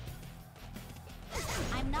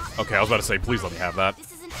 I'm not Okay, I was about to say, please let me have that.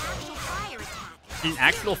 This is an actual An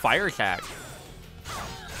actual fire attack. I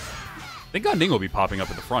think Ning will be popping up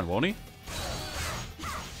at the front, won't he?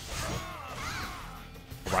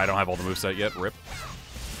 I don't have all the moveset yet. Rip.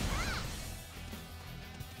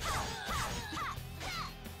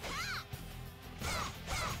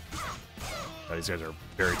 These guys are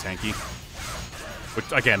very tanky. Which,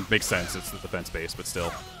 again, makes sense. It's the defense base, but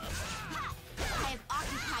still. I have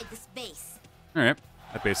occupied this base. Alright.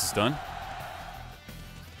 That base is done.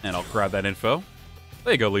 And I'll grab that info.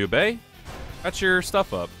 There you go, Liu Bei. Got your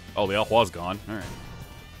stuff up. Oh, the El Hua's gone.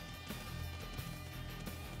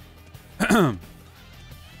 Alright.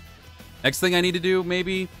 Next thing I need to do,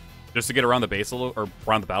 maybe, just to get around the base a little, or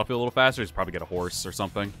around the battlefield a little faster, is probably get a horse or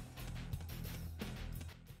something.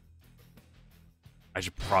 I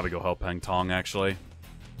should probably go help Peng Tong, actually.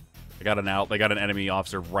 They got an enemy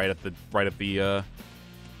officer right at the bridge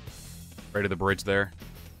there.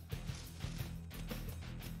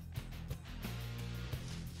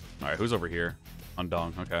 Alright, who's over here?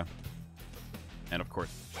 Undong, okay. And of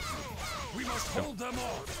course. We must hold them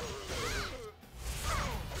off.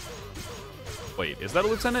 Wait, is that a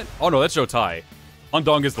lieutenant? Oh no, that's Zhou Tai.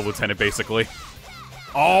 Undong is the lieutenant, basically.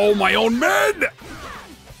 Oh, my own men!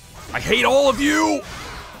 I hate all of you!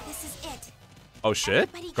 This is it. Oh shit?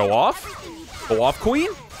 Everybody Go get off? everything you've got. Go off, queen?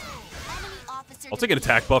 Enemy officer I'll take an defeated.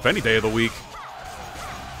 attack buff any day of the week.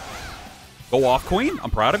 Go off, queen. I'm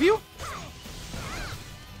proud of you.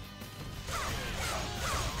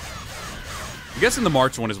 I'm guessing the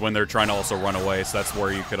March one is when they're trying to also run away, so that's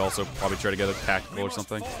where you could also probably try to get a tactical or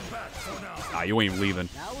something. Ah, you ain't leaving.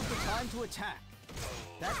 Now is the time to attack.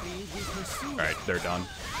 That means we pursue. Alright, they're done. Enemy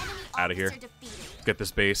Outta here. officer defeated. Get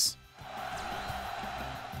this base.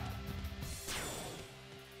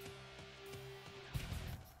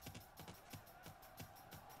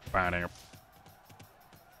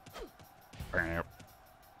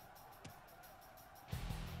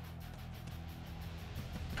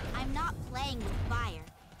 I'm not playing with fire.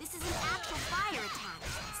 This is an actual fire attack.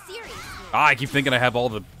 Seriously. Ah, I keep thinking I have all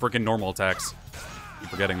the freaking normal attacks. Keep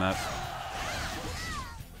forgetting that.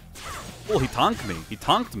 Oh, he tanked me. He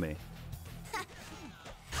tanked me.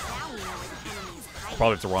 Now we know where the enemy is hiding.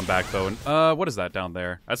 Probably have to run back, though. And, what is that down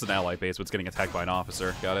there? That's an ally base, but it's getting attacked by an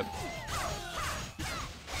officer. Got it.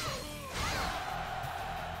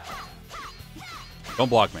 Don't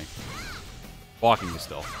block me. Blocking you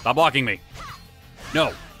still. Stop blocking me.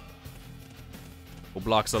 No. No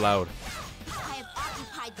blocks allowed. I have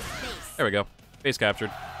occupied this base. There we go. Base captured.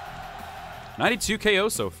 92 KO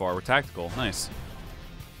so far. We're tactical. Nice.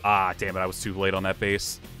 Ah, damn it. I was too late on that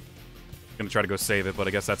base. Gonna try to go save it, but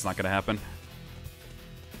I guess that's not gonna happen.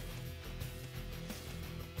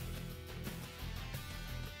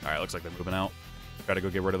 Alright, looks like they're moving out. Try to go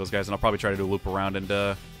get rid of those guys, and I'll probably try to do a loop around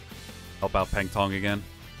and help out Peng Tong again.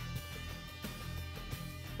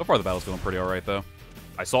 So far, the battle's going pretty alright, though.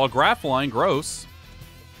 I saw a graph line. Gross.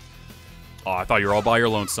 Oh, I thought you were all by your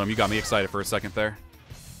lonesome. You got me excited for a second there.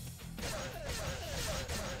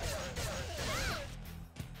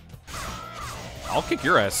 I'll kick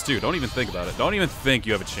your ass, too. Don't even think about it. Don't even think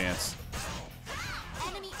you have a chance.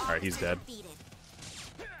 Alright, he's dead.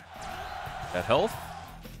 That health?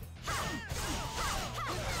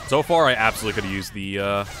 So far, I absolutely could have used the,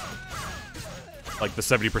 like, the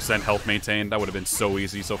 70% health maintained. That would have been so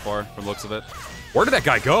easy so far, from the looks of it. Where did that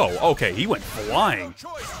guy go? Okay, he went flying.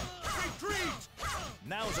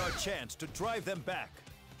 Now's our chance to drive them back.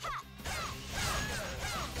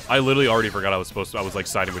 I literally already forgot I was like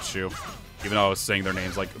siding with Shu, even though I was saying their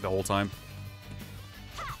names like the whole time.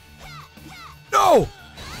 No!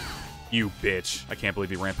 You bitch. I can't believe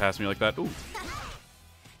he ran past me like that. Ooh.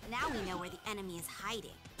 Now we know where the enemy is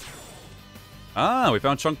hiding. Ah, we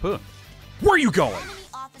found Chung Pu. Where are you going? Enemy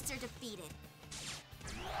officer defeated.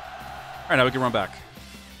 Alright, now we can run back.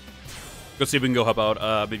 Go see if we can go help out.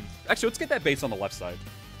 Actually, let's get that base on the left side.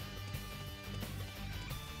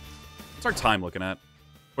 What's our time looking at?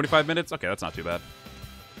 45 minutes? Okay, that's not too bad.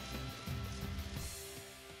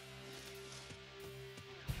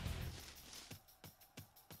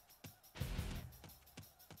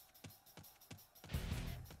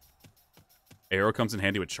 Arrow comes in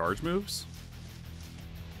handy with charge moves?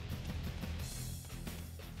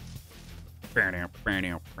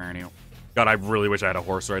 God, I really wish I had a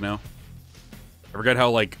horse right now. I forget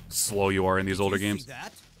how, like, slow you are in these older games. See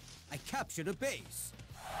that? I captured a base.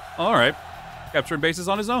 Alright. Capturing bases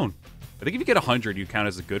on his own. I think if you get 100, you count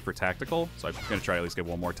as a good for tactical. So I'm going to try to at least get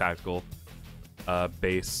one more tactical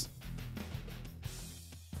base.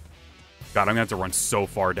 God, I'm going to have to run so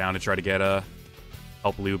far down to try to get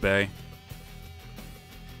help Liu Bei.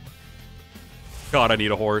 God, I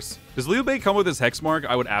need a horse. Does Liu Bei come with his hex mark?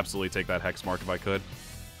 I would absolutely take that hex mark if I could.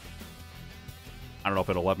 I don't know if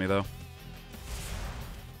it'll let me, though. All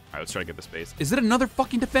right, let's try to get this base. Is it another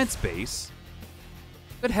fucking defense base?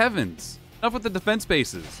 Good heavens. Enough with the defense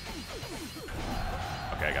bases.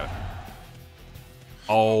 Okay, I got it.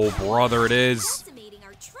 Oh, brother, it is.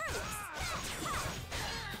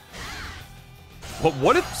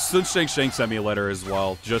 What if Sun Shang sent me a letter as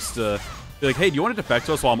well? Just be like, hey, do you want to defect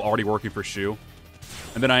to us while I'm already working for Shu?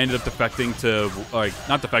 And then I ended up defecting to, like,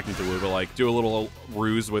 not defecting to Wu, but, like, do a little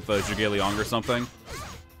ruse with Zhuge Liang or something.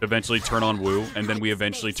 Eventually turn on Wu, and then we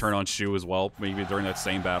eventually turn on Shu as well, maybe during that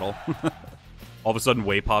same battle. All of a sudden,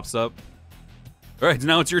 Wei pops up. All right,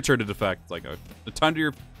 now it's your turn to defect. Like, the time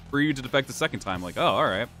for you to defect the second time. Like, oh, all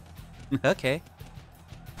right. Okay.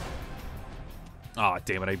 Aw, oh,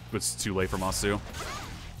 damn it, I was too late for Masu.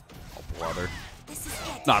 Oh, brother.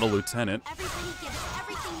 Not a lieutenant.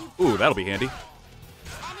 Ooh, that'll be handy.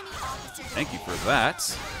 Thank you for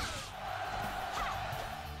that.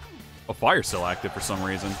 Oh, fire's still active for some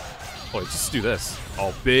reason. Oh, let's just do this.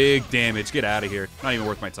 Oh, big damage. Get out of here. Not even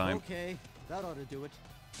worth my time. Okay, that ought to do it.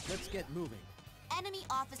 Let's get moving. Enemy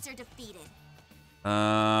officer defeated.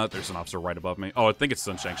 There's an officer right above me. Oh, I think it's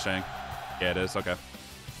Sun Shang. Yeah, it is. Okay.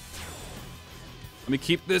 Let me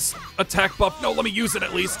keep this attack buff. No, let me use it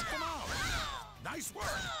at least. Nice work.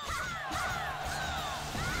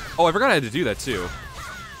 Oh, I forgot I had to do that too.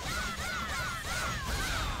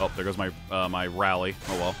 Oh, there goes my my rally.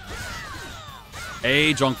 Oh well.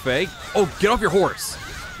 Hey, Zhang Fei. Oh, get off your horse.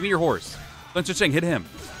 Give me your horse. Sun Shang, hit him.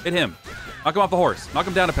 Hit him. Knock him off the horse. Knock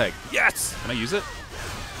him down a peg. Yes! Can I use it?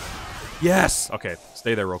 Yes! Okay,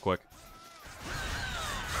 stay there real quick.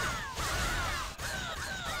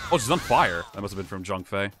 Oh, she's on fire. That must have been from Zhang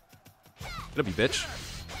Fei. Get up, you bitch.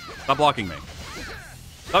 Stop blocking me.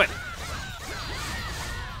 Stop it!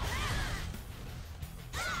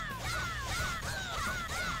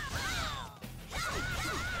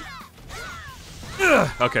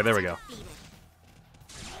 Ugh. Okay, there we go.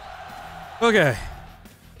 Okay.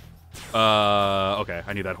 Okay,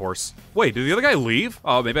 I need that horse. Wait, did the other guy leave?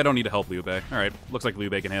 Oh, maybe I don't need to help Liu Bei. Alright, looks like Liu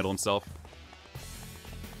Bei can handle himself.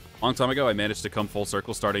 Long time ago, I managed to come full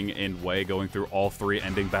circle, starting in Wei, going through all three,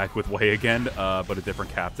 ending back with Wei again, but a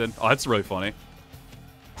different captain. Oh, that's really funny.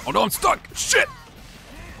 Oh no, I'm stuck! Shit!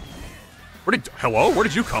 Hello? Where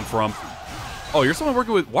did you come from? Oh, you're someone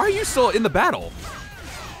working with... Why are you still in the battle?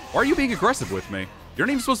 Why are you being aggressive with me? You're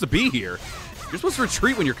not even supposed to be here. You're supposed to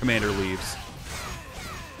retreat when your commander leaves.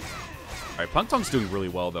 Alright, Punk Tong's doing really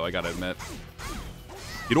well, though, I gotta admit.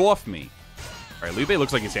 Get off me. Alright, Liu Bei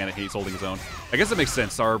looks like he's holding his own. I guess that makes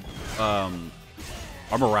sense. Our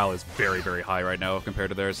morale is very, very high right now compared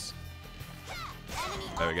to theirs.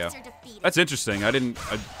 There we go. That's interesting.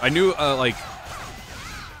 I knew, like,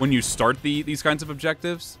 when you start these kinds of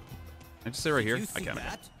objectives. Can I just say right here? I can't.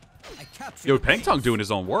 Yo, Pang Tong doing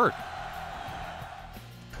his own work.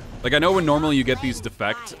 Like, I know when normally you get these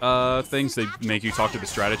defect things, they make you talk to the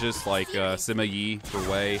strategist, like Sima Yi for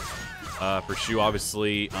Wei, for Shu,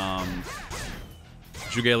 obviously,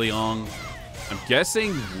 Zhuge Liang. I'm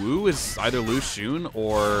guessing Wu is either Lu Xun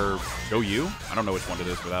or Zhou Yu. I don't know which one it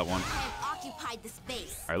is for that one.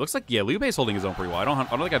 Alright, looks like, yeah, Liu Bei's holding his own pretty well. I don't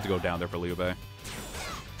think I have to go down there for Liu Bei.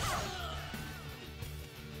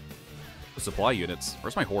 Supply units.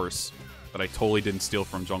 Where's my horse that I totally didn't steal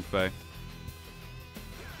from Zhang Fei?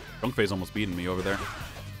 Zhang Fei's almost beating me over there.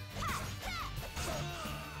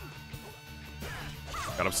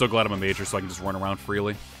 God, I'm so glad I'm a major so I can just run around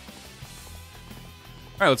freely.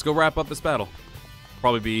 Alright, let's go wrap up this battle.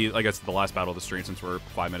 Probably be, I guess, the last battle of the stream since we're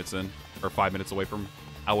 5 minutes in. Or 5 minutes away from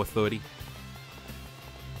hour 30.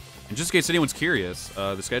 And just in case anyone's curious,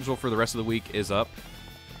 the schedule for the rest of the week is up.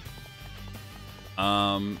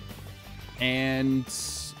 And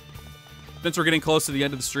since we're getting close to the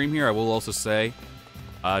end of the stream here, I will also say,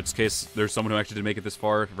 just in case there's someone who actually didn't make it this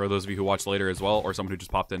far, for those of you who watch later as well, or someone who just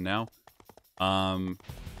popped in now,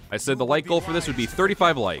 I said the like goal for this would be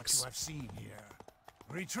 35 likes.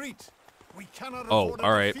 Oh,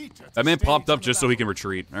 all right. That man popped up just so he can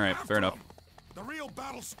retreat. All right, fair enough. The real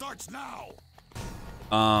battle starts now.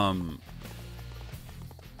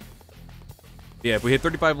 Yeah, if we hit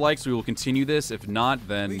 35 likes, we will continue this. If not,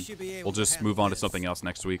 then we'll just move on to something else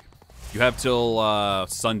next week. You have till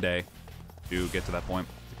Sunday to get to that point,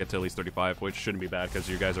 to get to at least 35, which shouldn't be bad because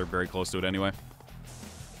you guys are very close to it anyway.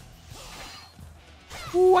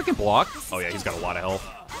 Ooh, I can block. Oh yeah, he's got a lot of health.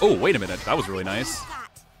 Oh, wait a minute. That was really nice.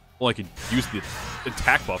 Well, I could use the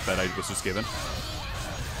attack buff that I was just given.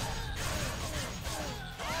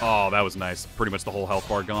 Oh, that was nice. Pretty much the whole health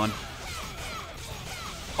bar gone.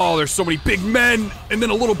 Oh, there's so many big men, and then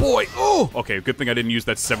a little boy. Oh! Okay, good thing I didn't use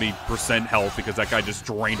that 70% health, because that guy just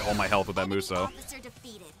drained all my health with that Muso.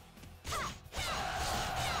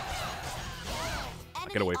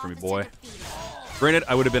 Get away from me, boy. Granted,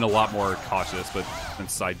 I would have been a lot more cautious, but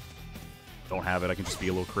since I don't have it, I can just be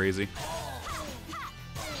a little crazy.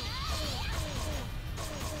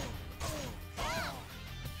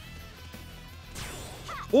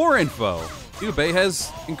 More info. DW5's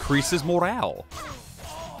has increased his morale.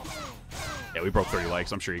 Yeah, we broke 30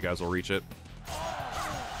 likes. I'm sure you guys will reach it.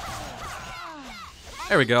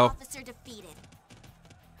 There we go.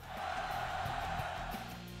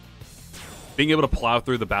 Being able to plow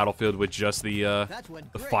through the battlefield with just the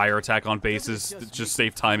fire attack on bases, just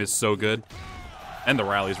save time, is so good. And the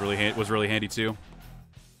rally was really handy too.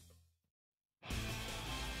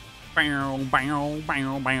 Bow, bow,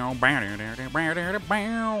 bow, bow, bow,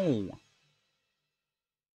 bow.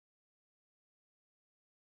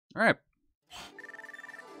 All right.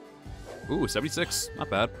 Ooh, 76. Not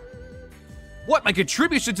bad. What? My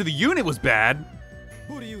contribution to the unit was bad?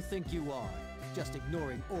 Who do you think you are? Just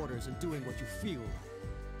ignoring orders and doing what you feel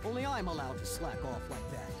like. Only I'm allowed to slack off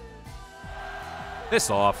like that. Piss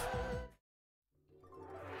off.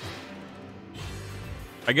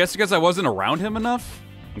 I guess because I wasn't around him enough?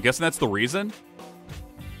 I'm guessing that's the reason?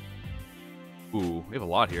 Ooh, we have a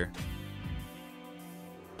lot here.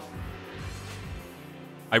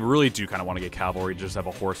 I really do kind of want to get cavalry to just have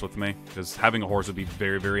a horse with me, because having a horse would be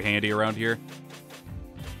very, very handy around here.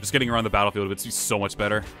 Just getting around the battlefield would be so much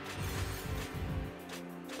better.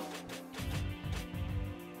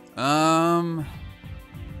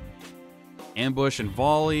 Ambush and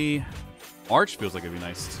volley. March feels like it'd be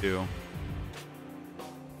nice too.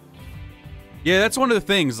 Yeah, that's one of the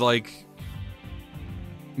things, like,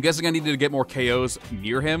 I'm guessing I needed to get more KOs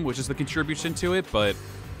near him, which is the contribution to it, but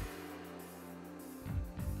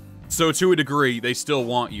so to a degree, they still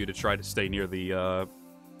want you to try to stay near the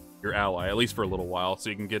your ally, at least for a little while, so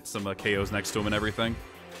you can get some KOs next to him and everything.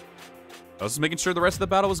 I was just making sure the rest of the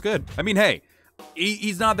battle was good. I mean, hey,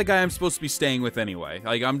 he's not the guy I'm supposed to be staying with anyway.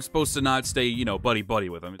 Like, I'm supposed to not stay, you know, buddy-buddy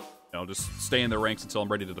with him. You know, just stay in the ranks until I'm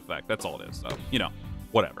ready to defect. That's all it is. So, you know,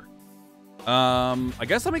 whatever. I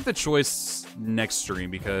guess I'll make the choice next stream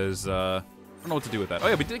because, I don't know what to do with that. Oh,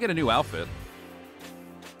 yeah, we did get a new outfit.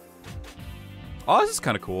 Oh, this is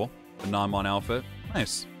kind of cool. The non-mon outfit.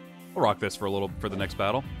 Nice. We'll rock this for the next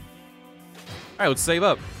battle. All right, let's save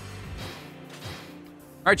up.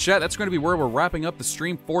 All right, chat, that's going to be where we're wrapping up the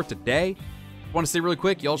stream for today. I want to say really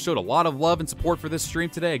quick, y'all showed a lot of love and support for this stream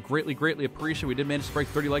today. I greatly, greatly appreciate it. We did manage to break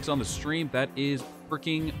 30 likes on the stream. That is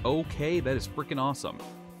freaking okay. That is freaking awesome.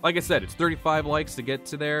 Like I said, it's 35 likes to get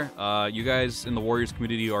to there. You guys in the Warriors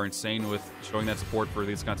community are insane with showing that support for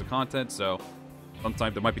these kinds of content, so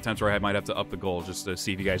sometimes there might be times where I might have to up the goal just to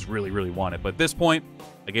see if you guys really, really want it. But at this point,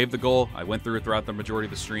 I gave the goal. I went through it throughout the majority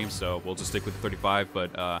of the stream, so we'll just stick with the 35,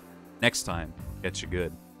 but next time, get you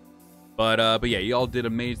good. But yeah, y'all did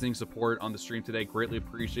amazing support on the stream today. Greatly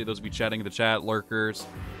appreciate those of you chatting in the chat, lurkers,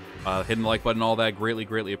 hitting the like button, all that. Greatly,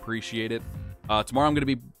 greatly appreciate it. Tomorrow I'm going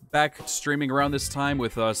to be back streaming around this time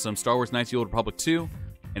with some Star Wars Knights of the Old Republic 2.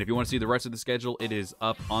 And if you want to see the rest of the schedule, it is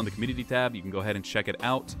up on the community tab. You can go ahead and check it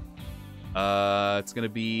out. It's going to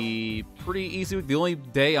be pretty easy. The only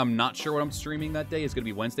day I'm not sure what I'm streaming that day is going to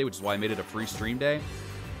be Wednesday, which is why I made it a free stream day.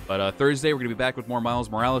 But Thursday, we're going to be back with more Miles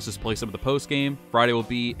Morales, just play some of the post-game. Friday will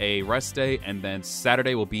be a rest day, and then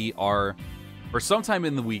Saturday will be or sometime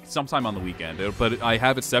in the week, sometime on the weekend. But I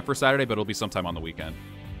have it set for Saturday, but it'll be sometime on the weekend.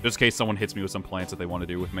 Just in case someone hits me with some plans that they want to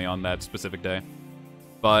do with me on that specific day.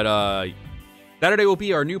 But Saturday will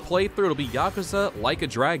be our new playthrough. It'll be Yakuza Like a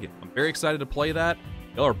Dragon. I'm very excited to play that.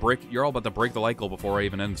 You're all about to break the like goal before I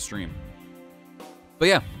even end the stream. But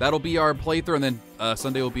yeah, that'll be our playthrough, and then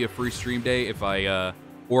Sunday will be a free stream day if I...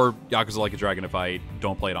 or Yakuza Like a Dragon if I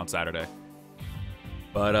don't play it on Saturday.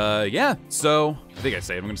 But, yeah, so I think I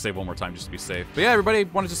saved. I'm going to save one more time just to be safe. But, yeah, everybody,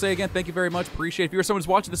 wanted to say again, thank you very much. Appreciate it. If you're someone who's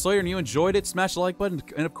watching this later and you enjoyed it, smash the like button.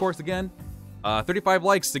 And, of course, again, 35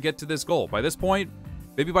 likes to get to this goal. By this point,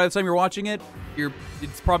 maybe by the time you're watching it,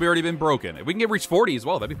 it's probably already been broken. If we can reach 40 as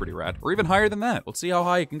well, that'd be pretty rad. Or even higher than that. Let's see how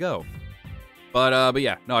high it can go. But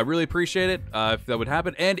yeah, no, I really appreciate it if that would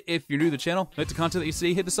happen. And if you're new to the channel, hit the content that you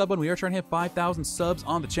see, hit the sub button. We are trying to hit 5,000 subs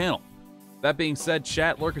on the channel. That being said,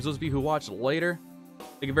 chat, lurkers, those of you who watch later,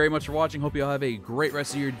 thank you very much for watching. Hope you all have a great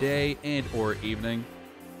rest of your day and or evening.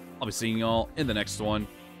 I'll be seeing y'all in the next one.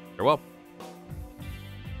 Farewell.